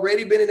 he's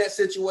already been in that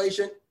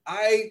situation.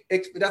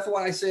 That's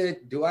why I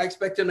said, do I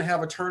expect him to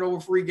have a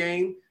turnover-free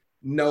game?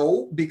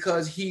 No,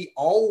 because he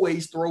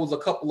always throws a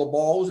couple of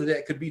balls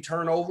that could be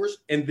turnovers,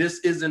 and this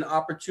is an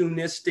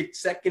opportunistic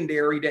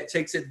secondary that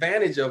takes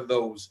advantage of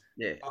those.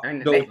 Yeah,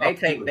 and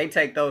they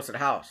take those to the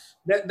house.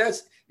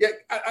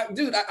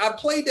 I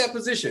played that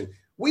position.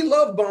 We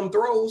love bum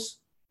throws.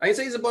 I didn't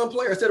say he's a bum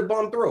player. I said a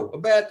bum throw, a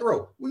bad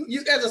throw.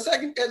 As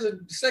a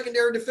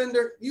secondary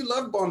defender, you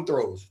love bum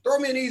throws. Throw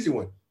me an easy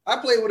one. I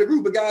played with a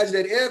group of guys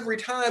that every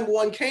time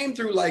one came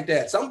through like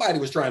that, somebody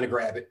was trying to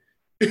grab it.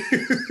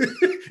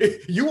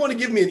 You want to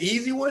give me an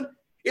easy one?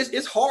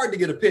 It's hard to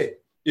get a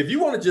pick. If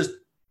you want to just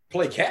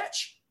play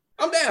catch,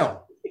 I'm down.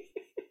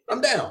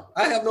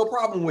 I have no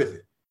problem with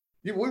it.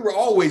 We were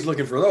always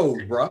looking for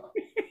those, bro.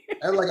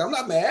 I'm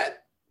not mad.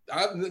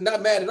 I'm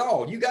not mad at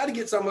all. You got to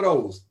get some of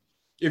those.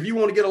 If you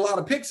want to get a lot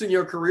of picks in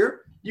your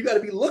career, you got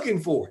to be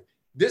looking for it.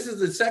 This is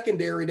the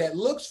secondary that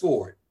looks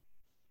for it.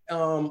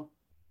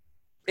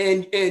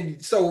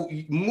 And so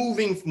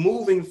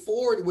moving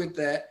forward with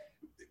that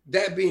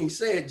being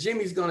said,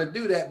 Jimmy's going to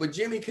do that, but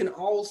Jimmy can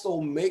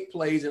also make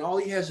plays, and all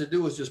he has to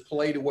do is just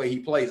play the way he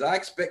plays. I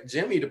expect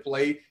Jimmy to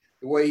play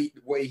the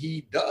way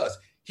he does.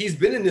 He's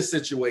been in this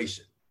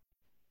situation.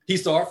 He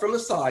saw it from the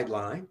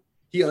sideline.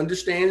 He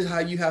understands how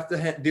you have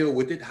to deal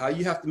with it, how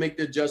you have to make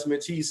the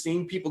adjustments. He's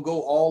seen people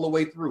go all the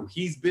way through.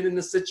 He's been in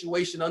the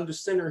situation under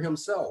center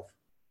himself.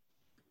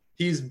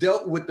 He's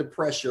dealt with the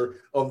pressure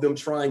of them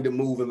trying to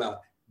move him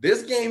out.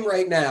 This game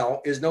right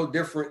now is no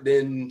different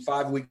than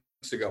 5 weeks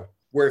ago,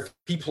 where if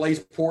he plays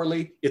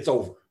poorly, it's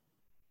over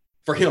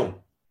for him.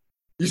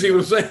 You see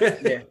what I'm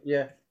saying?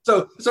 Yeah.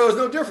 So it's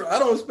no different. I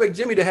don't expect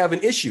Jimmy to have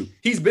an issue.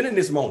 He's been in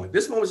this moment.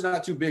 This moment's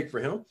not too big for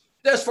him.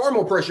 There's far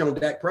more pressure on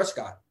Dak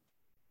Prescott.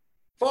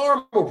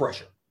 Far more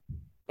pressure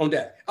on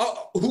Dak,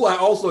 who I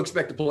also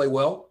expect to play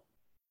well.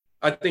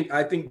 I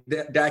think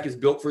that Dak is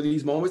built for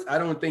these moments. I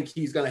don't think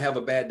he's going to have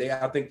a bad day.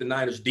 I think the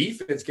Niners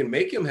defense can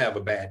make him have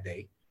a bad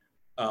day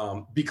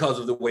because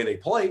of the way they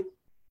play,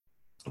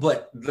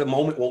 but the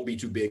moment won't be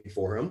too big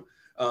for him.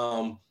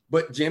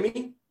 But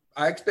Jimmy,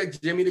 I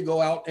expect Jimmy to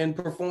go out and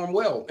perform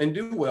well and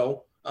do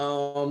well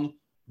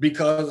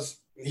because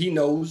he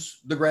knows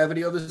the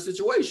gravity of the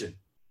situation.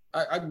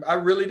 I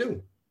really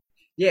do.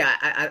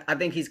 Yeah, I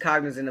think he's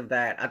cognizant of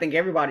that. I think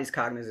everybody's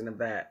cognizant of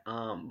that.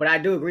 But I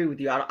do agree with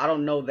you. I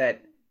don't know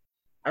that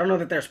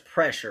there's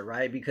pressure,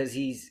 right? Because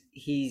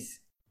he's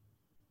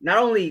not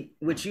only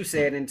what you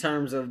said in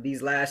terms of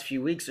these last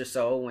few weeks or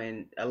so,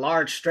 when a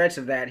large stretch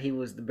of that he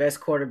was the best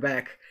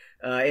quarterback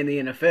in the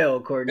NFL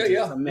according to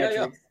some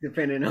metrics,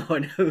 depending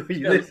on who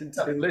you listen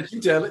to. Let you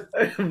tell it.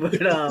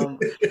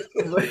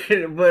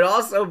 but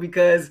also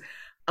because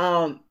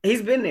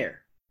he's been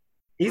there.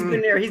 He's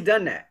been there. He's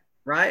done that,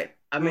 right?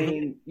 I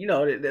mean,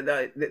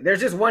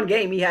 there's just one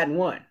game he hadn't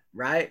won,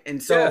 right?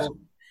 And so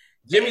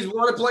Jimmy's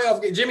won a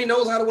playoff game. Jimmy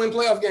knows how to win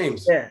playoff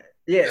games.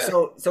 Yeah.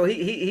 So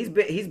he's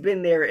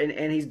been there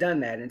and he's done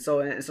that, and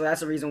so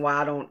that's the reason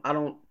why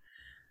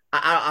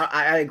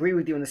I agree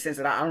with you in the sense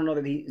that I don't know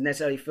that he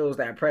necessarily feels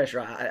that pressure.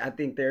 I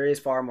think there is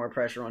far more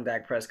pressure on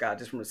Dak Prescott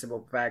just from the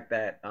simple fact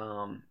that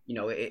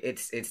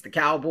it's the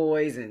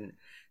Cowboys and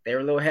they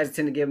were a little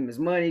hesitant to give him his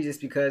money just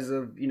because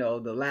of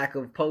the lack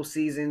of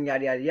postseason,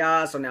 yada yada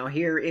yada. So now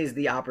here is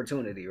the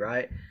opportunity,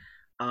 right?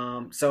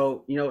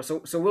 So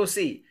we'll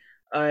see.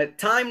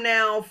 Time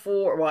now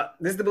for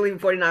this is the Believe in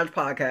 49ers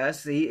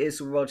podcast. He is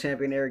Super Bowl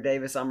champion Eric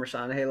Davis. I'm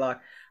Rashawn Haylock.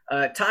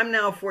 Time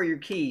now for your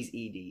keys,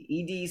 ED.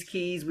 ED's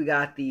keys. We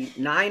got the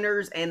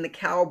Niners and the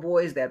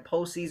Cowboys. That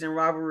postseason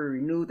rivalry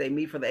renewed. They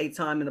meet for the 8th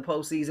time in the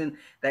postseason.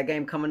 That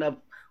game coming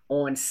up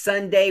on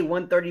Sunday,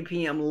 1:30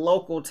 p.m.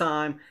 local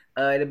time.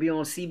 It'll be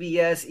on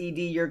CBS. ED,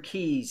 your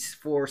keys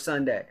for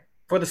Sunday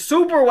for the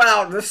Super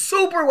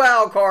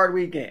Wild Card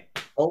weekend.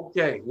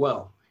 Okay,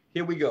 well,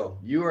 here we go.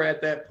 You are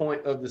at that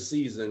point of the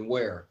season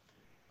where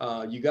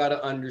you got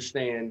to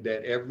understand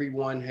that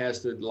everyone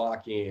has to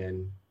lock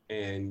in,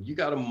 and you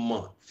got a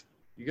month.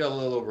 You got a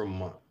little over a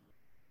month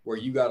where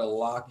you got to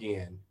lock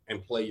in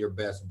and play your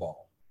best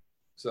ball.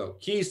 So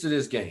keys to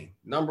this game.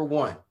 Number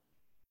one,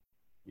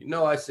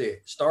 I said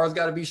stars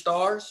got to be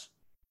stars.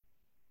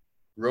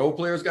 Role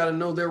players got to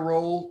know their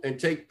role and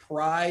take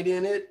pride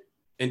in it.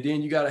 And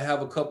then you got to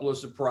have a couple of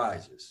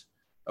surprises.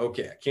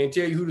 Okay, I can't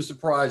tell you who the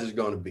surprise is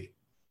going to be.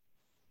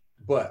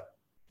 But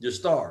your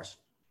stars.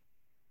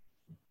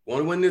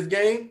 Want to win this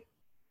game?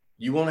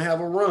 You want to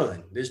have a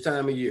run this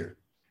time of year.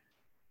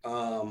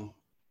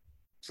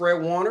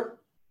 Fred Warner,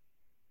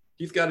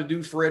 he's got to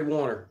do Fred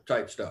Warner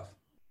type stuff.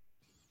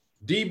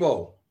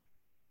 Debo,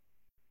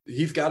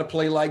 he's got to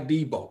play like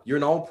Debo. You're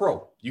an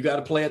all-pro. You got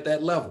to play at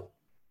that level.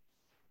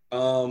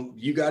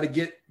 You got to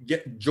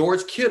get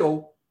George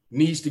Kittle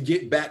needs to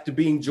get back to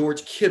being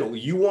George Kittle.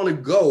 You want to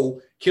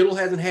go. Kittle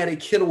hasn't had a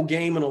Kittle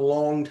game in a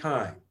long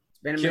time.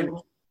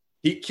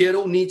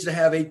 Kittle needs to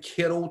have a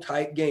Kittle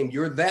type game.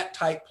 You're that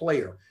type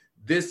player.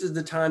 This is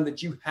the time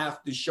that you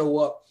have to show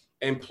up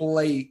and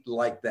play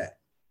like that.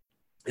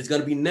 It's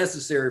going to be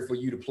necessary for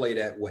you to play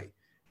that way.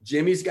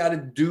 Jimmy's got to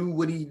do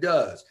what he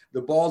does.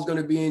 The ball's going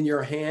to be in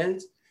your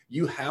hands.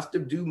 You have to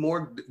do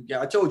more.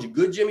 I told you,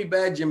 good Jimmy,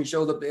 bad Jimmy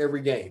shows up to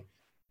every game.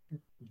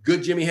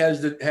 Good Jimmy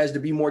has to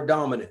be more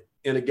dominant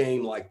in a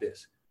game like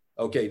this.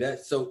 Okay,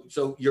 that's so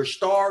your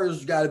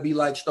stars got to be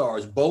like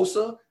stars.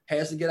 Bosa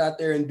has to get out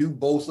there and do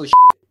Bosa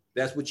shit.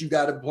 That's what you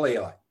got to play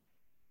like.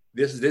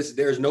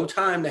 There's no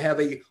time to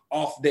have a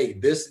off day.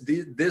 This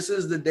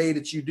is the day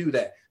that you do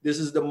that. This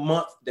is the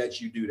month that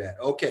you do that.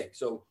 Okay,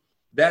 so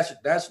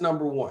that's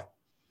number one.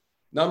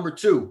 Number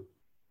two,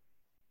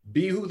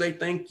 be who they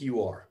think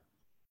you are.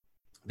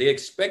 They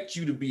expect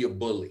you to be a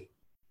bully.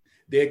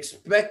 They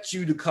expect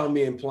you to come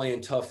in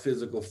playing tough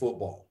physical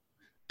football.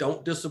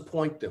 Don't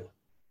disappoint them.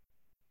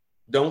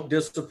 Don't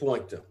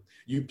disappoint them.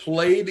 You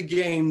play the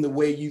game the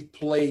way you've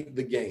played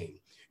the game.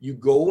 You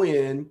go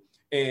in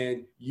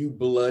and you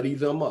bloody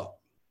them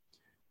up.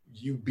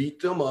 You beat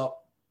them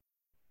up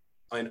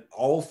in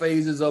all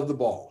phases of the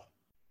ball.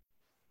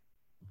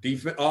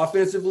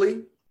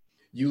 Offensively,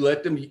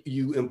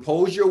 you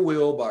impose your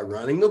will by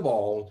running the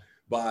ball,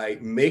 by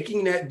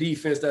making that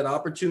defense, that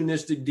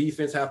opportunistic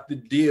defense, have to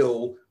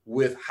deal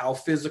with how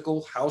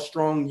physical, how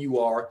strong you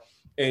are,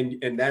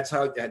 and that's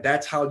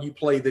how you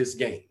play this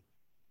game.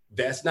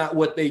 That's not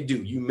what they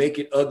do. You make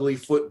it ugly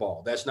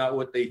football. That's not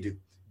what they do.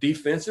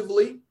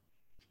 Defensively,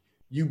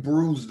 you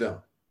bruise them.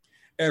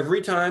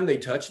 Every time they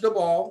touch the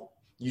ball,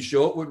 you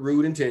show up with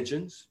rude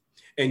intentions,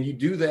 and you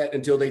do that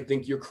until they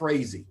think you're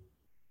crazy.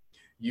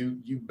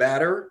 You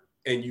batter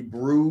and you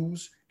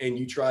bruise and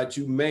you try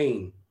to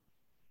maim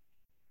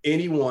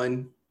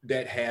anyone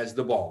that has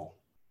the ball.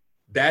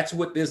 That's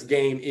what this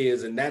game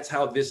is, and that's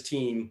how this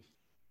team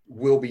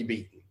will be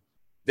beaten.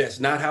 That's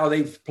not how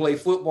they play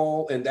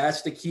football, and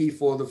that's the key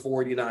for the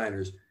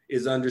 49ers,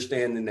 is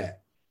understanding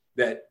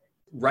that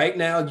right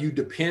now you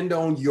depend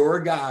on your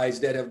guys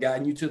that have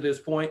gotten you to this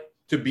point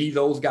to be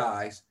those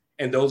guys,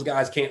 and those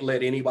guys can't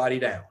let anybody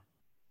down.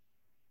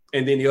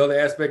 And then the other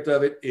aspect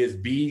of it is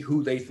be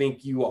who they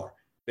think you are.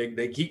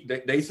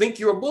 They think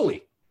you're a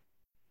bully.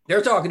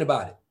 They're talking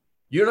about it.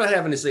 You're not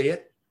having to say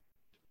it.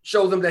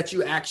 Show them that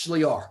you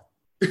actually are.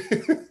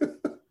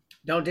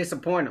 Don't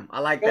disappoint them. I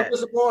like Don't that.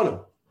 disappoint them.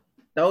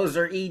 Those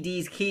are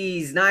ED's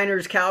keys.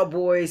 Niners,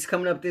 Cowboys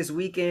coming up this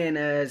weekend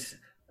as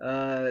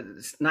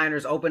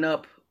Niners open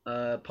up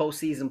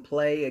postseason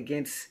play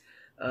against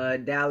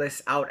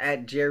Dallas out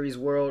at Jerry's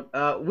World.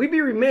 We'd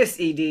be remiss,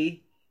 ED,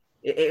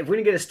 if we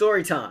didn't get a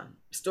story time.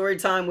 Story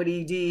time with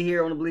ED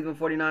here on the Believe in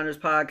 49ers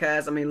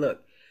podcast. I mean,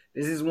 look,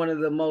 this is one of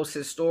the most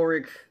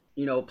historic,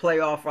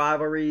 playoff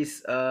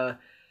rivalries.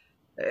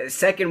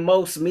 Second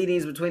most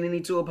meetings between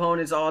any two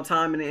opponents all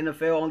time in the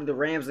NFL. Only the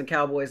Rams and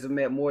Cowboys have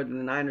met more than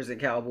the Niners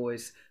and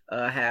Cowboys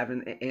have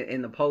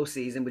in the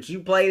postseason. But you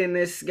played in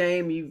this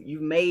game. You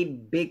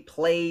made big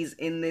plays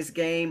in this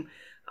game.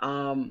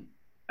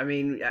 I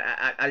mean,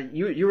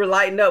 you were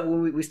lighting up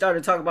when we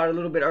started talking about it a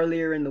little bit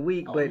earlier in the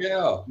week. But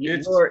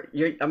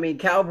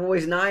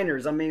Cowboys,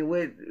 Niners. I mean,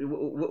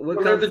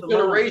 what comes to the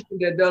generation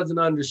that doesn't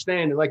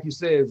understand it? Like you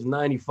said, it was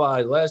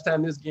 95. Last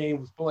time this game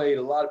was played,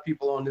 a lot of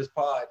people on this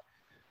pod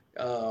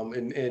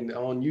and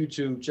on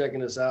YouTube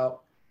checking us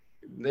out,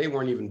 they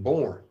weren't even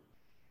born.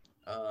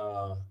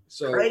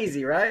 So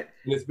crazy, right?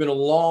 It's been a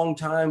long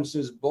time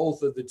since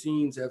both of the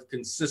teams have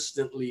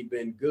consistently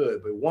been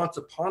good. But once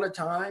upon a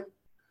time,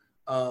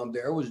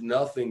 there was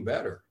nothing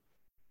better.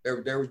 There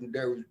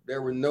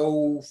were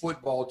no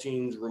football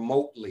teams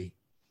remotely.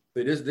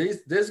 But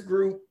this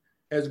group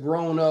has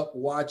grown up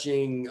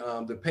watching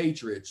the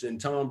Patriots and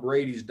Tom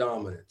Brady's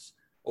dominance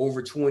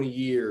over 20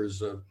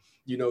 years of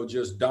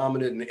just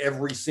dominant in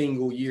every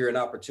single year, an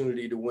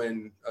opportunity to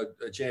win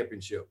a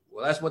championship.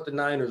 Well, that's what the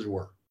Niners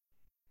were.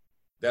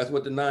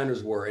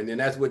 And then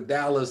that's what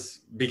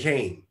Dallas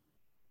became.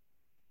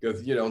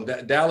 Because,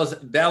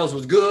 Dallas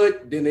was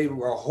good, then they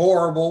were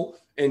horrible,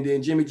 and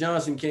then Jimmy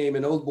Johnson came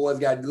and those boys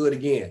got good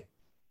again.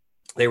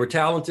 They were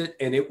talented,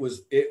 and it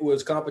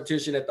was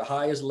competition at the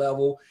highest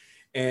level.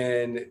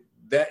 And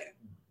that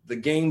the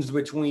games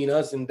between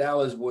us and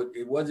Dallas,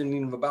 it wasn't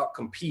even about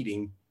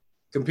competing.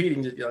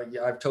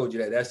 I've told you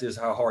that. That's just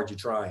how hard you're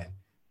trying,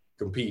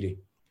 competing.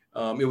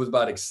 It was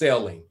about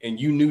excelling. And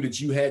you knew that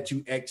you had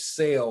to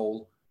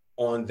excel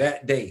on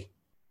that day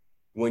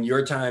when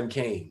your time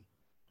came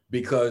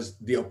because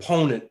the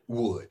opponent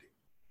would.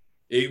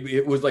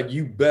 It was like,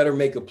 you better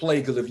make a play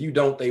because if you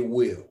don't, they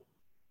will.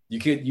 You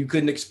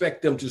couldn't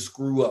expect them to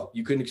screw up.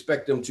 You couldn't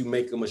expect them to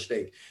make a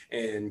mistake.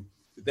 And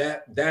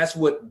that's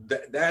what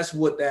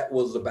that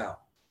was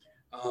about.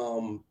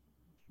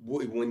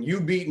 When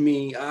you beat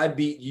me, I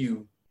beat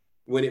you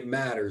when it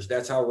matters.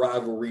 That's how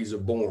rivalries are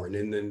born.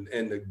 And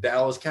the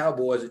Dallas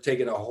Cowboys have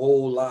taken a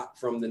whole lot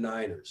from the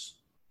Niners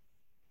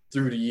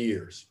through the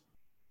years.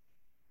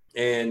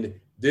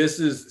 And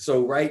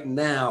so right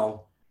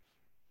now,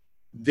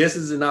 this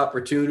is an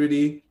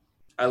opportunity.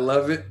 I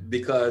love it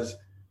because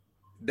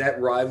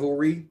that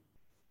rivalry,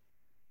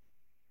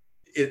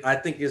 I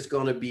think it's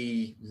going to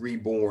be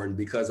reborn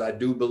because I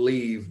do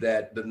believe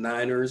that the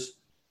Niners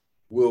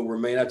will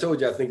remain. I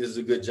told you, I think this is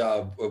a good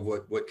job of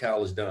what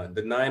Cal has done.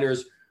 The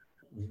Niners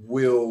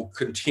will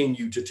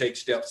continue to take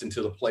steps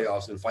into the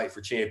playoffs and fight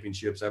for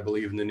championships, I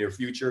believe, in the near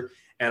future.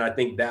 And I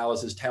think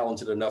Dallas is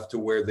talented enough to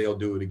where they'll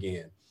do it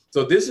again.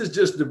 So this is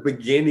just the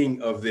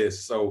beginning of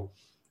this. So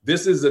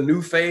this is a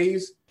new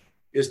phase.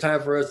 It's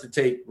time for us to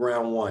take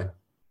round one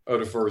of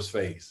the first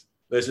phase.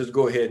 Let's just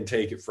go ahead and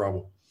take it from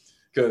them.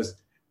 Because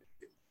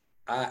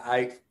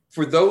I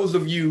for those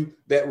of you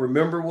that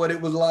remember what it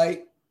was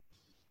like,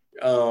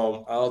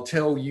 I'll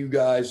tell you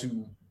guys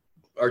who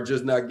are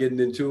just not getting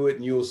into it,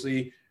 and you'll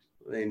see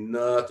ain't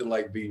nothing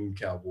like beating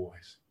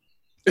Cowboys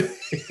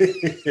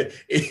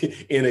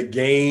in a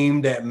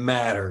game that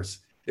matters.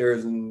 There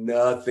is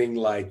nothing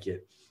like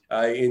it.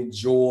 I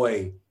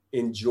enjoy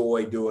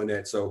doing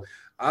that. So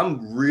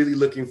I'm really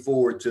looking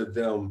forward to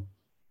them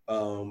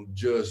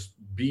just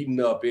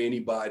beating up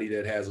anybody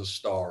that has a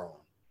star on.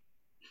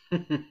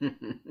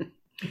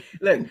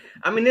 Look,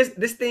 I mean,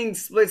 this thing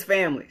splits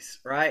families,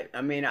 right?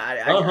 I mean, I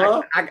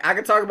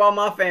can talk about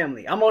my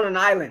family. I'm on an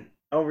island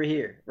over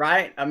here,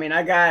 right? I mean,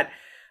 I got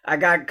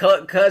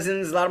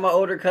cousins, a lot of my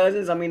older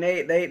cousins. I mean,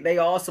 they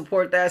all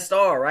support that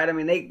star, right? I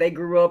mean, they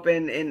grew up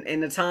in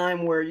the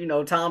time where,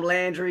 Tom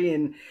Landry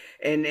and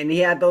he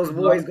had those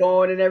boys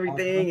going and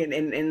everything.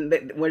 And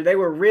where they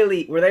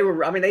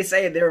were, I mean, they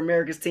say they're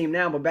America's team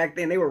now, but back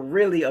then they were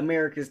really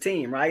America's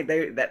team, right?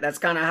 That's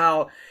kind of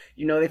how,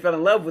 they fell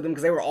in love with them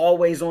because they were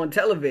always on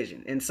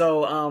television. And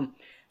so I'm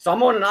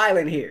on an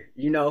island here,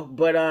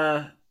 but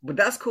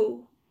that's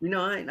cool.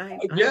 I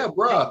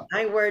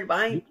ain't worried about,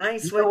 I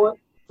ain't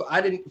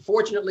sweating.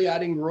 Fortunately, I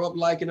didn't grow up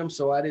liking them,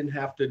 so I didn't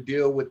have to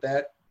deal with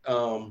that.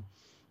 I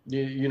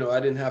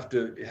didn't have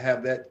to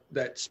have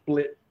that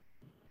split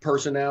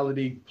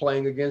personality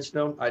playing against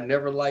them. I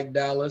never liked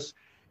Dallas,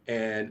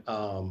 and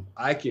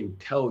I can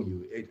tell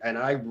you, and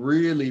I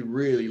really,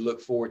 really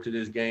look forward to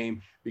this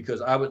game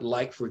because I would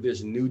like for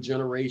this new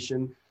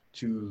generation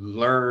to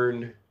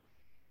learn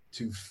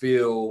to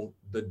feel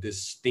the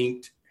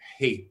distinct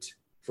hate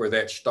for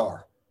that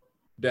star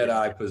that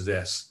I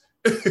possess.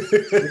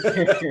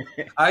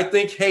 I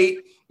think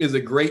hate is a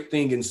great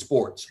thing in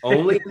sports.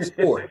 Only in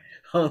sport.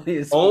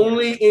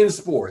 Only in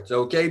sports.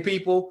 Okay,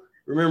 people?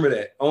 Remember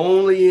that.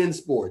 Only in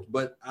sports.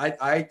 But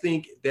I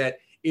think that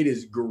it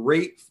is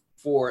great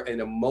for an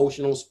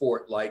emotional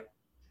sport like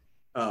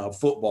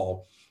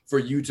football for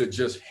you to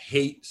just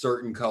hate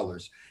certain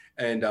colors.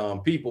 And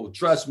people,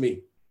 trust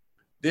me,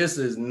 this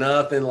is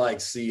nothing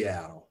like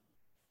Seattle.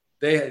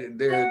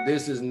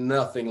 This is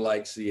nothing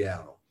like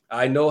Seattle.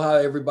 I know how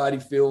everybody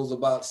feels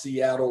about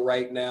Seattle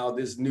right now.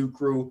 This new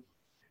crew,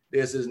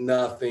 this is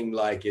nothing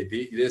like it.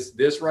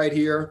 This right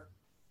here,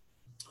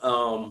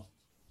 and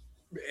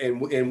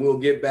we'll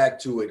get back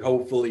to it,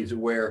 hopefully, to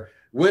where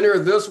winner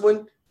of this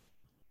one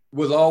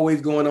was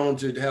always going on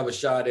to have a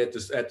shot at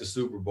the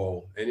Super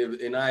Bowl.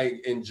 And I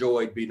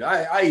enjoyed beating.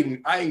 I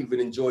even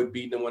enjoyed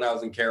beating them when I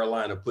was in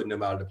Carolina, putting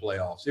them out of the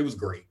playoffs. It was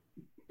great.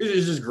 It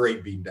was just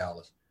great beating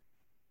Dallas.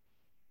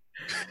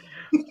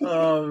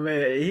 Oh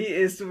man, he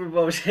is Super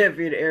Bowl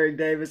champion Eric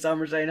Davis. I'm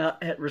Rashawn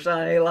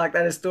Haylock.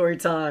 That is story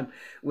time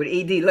with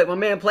ED. Look, my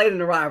man played in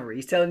the rivalry.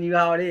 He's telling you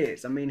how it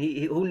is. I mean,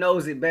 he who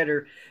knows it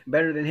better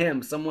than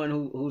him? Someone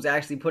who's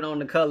actually put on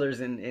the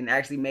colors and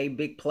actually made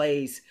big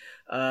plays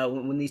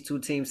when these two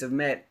teams have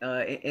met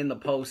in the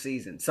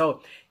postseason.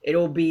 So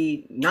it'll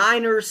be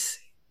Niners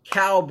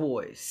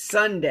Cowboys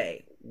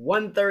Sunday,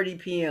 1:30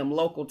 p.m.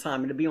 local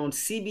time. It'll be on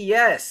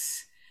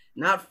CBS.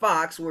 Not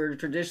Fox, where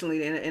traditionally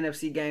the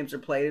NFC games are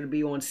played. It'll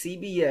be on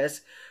CBS.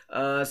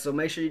 So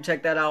make sure you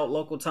check that out,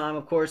 local time.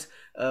 Of course,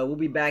 we'll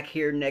be back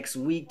here next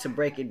week to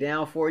break it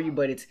down for you.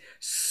 But it's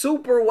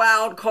super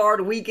wild card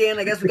weekend.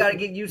 I guess we got to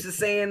get used to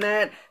saying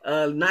that.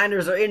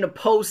 Niners are in the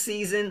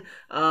postseason.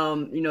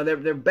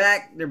 They're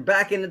back. They're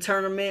back in the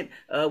tournament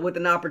with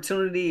an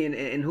opportunity,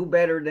 and who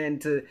better than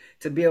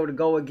to be able to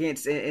go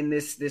against in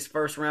this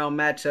first round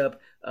matchup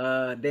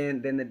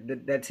than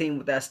that team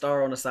with that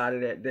star on the side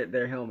of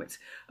their helmets.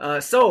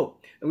 So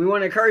we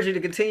want to encourage you to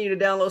continue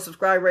to download,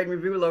 subscribe, rate, and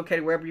review,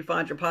 located wherever you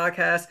find your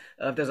podcast.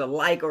 If there's a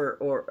like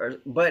or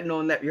button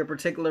on your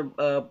particular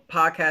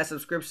podcast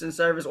subscription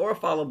service, or a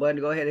follow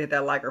button, go ahead and hit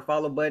that like or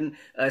follow button.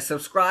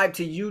 Subscribe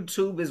to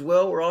YouTube as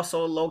well. We're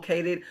also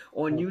located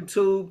on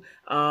YouTube.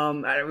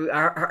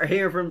 I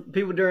hear from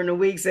people during the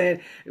week saying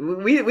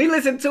we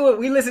listen to it.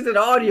 We listen to the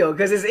audio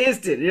because it's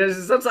instant.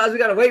 Sometimes we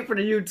gotta wait for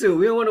the YouTube.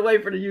 We don't want to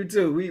wait for the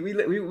YouTube. We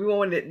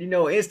want it,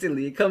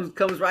 instantly. It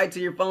comes right to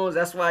your phones.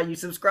 That's why you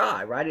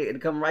subscribe, right? It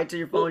comes right to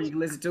your phone. You can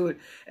listen to it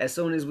as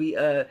soon as we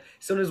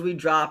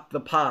drop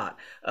the pod.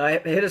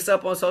 Hit us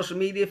up on social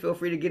media. Feel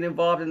free to get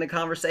involved in the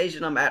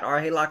conversation. I'm at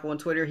 @RHaylock on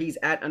Twitter. He's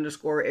at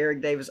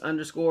 _Eric Davis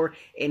 _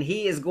 and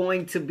he is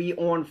going to be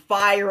on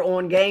fire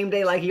on game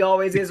day like he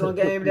always is on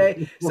game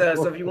day.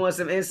 So if you want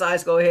some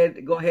insights, go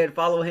ahead,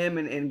 follow him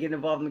and get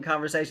involved in the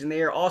conversation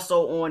there.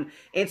 Also on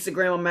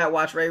Instagram, I'm at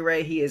Watch Ray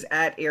Ray. He is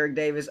at Eric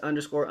Davis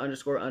 _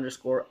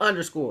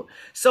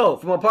 So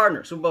for my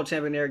partner, Super Bowl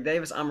champion Eric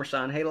Davis, I'm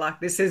Rashawn Haylock.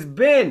 This has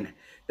been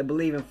the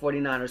Believe in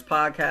 49ers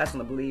podcast on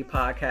the Believe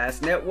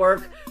Podcast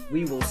Network.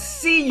 We will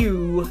see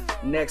you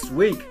next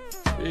week.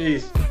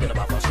 Peace.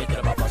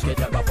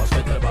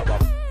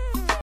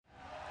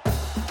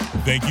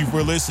 Thank you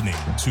for listening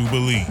to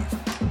Believe.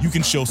 You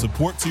can show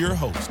support to your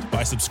host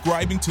by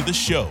subscribing to the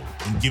show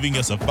and giving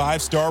us a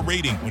 5-star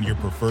rating on your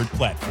preferred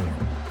platform.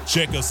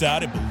 Check us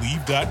out at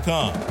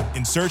Believe.com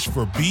and search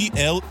for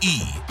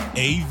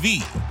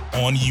BLEAV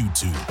on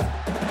YouTube.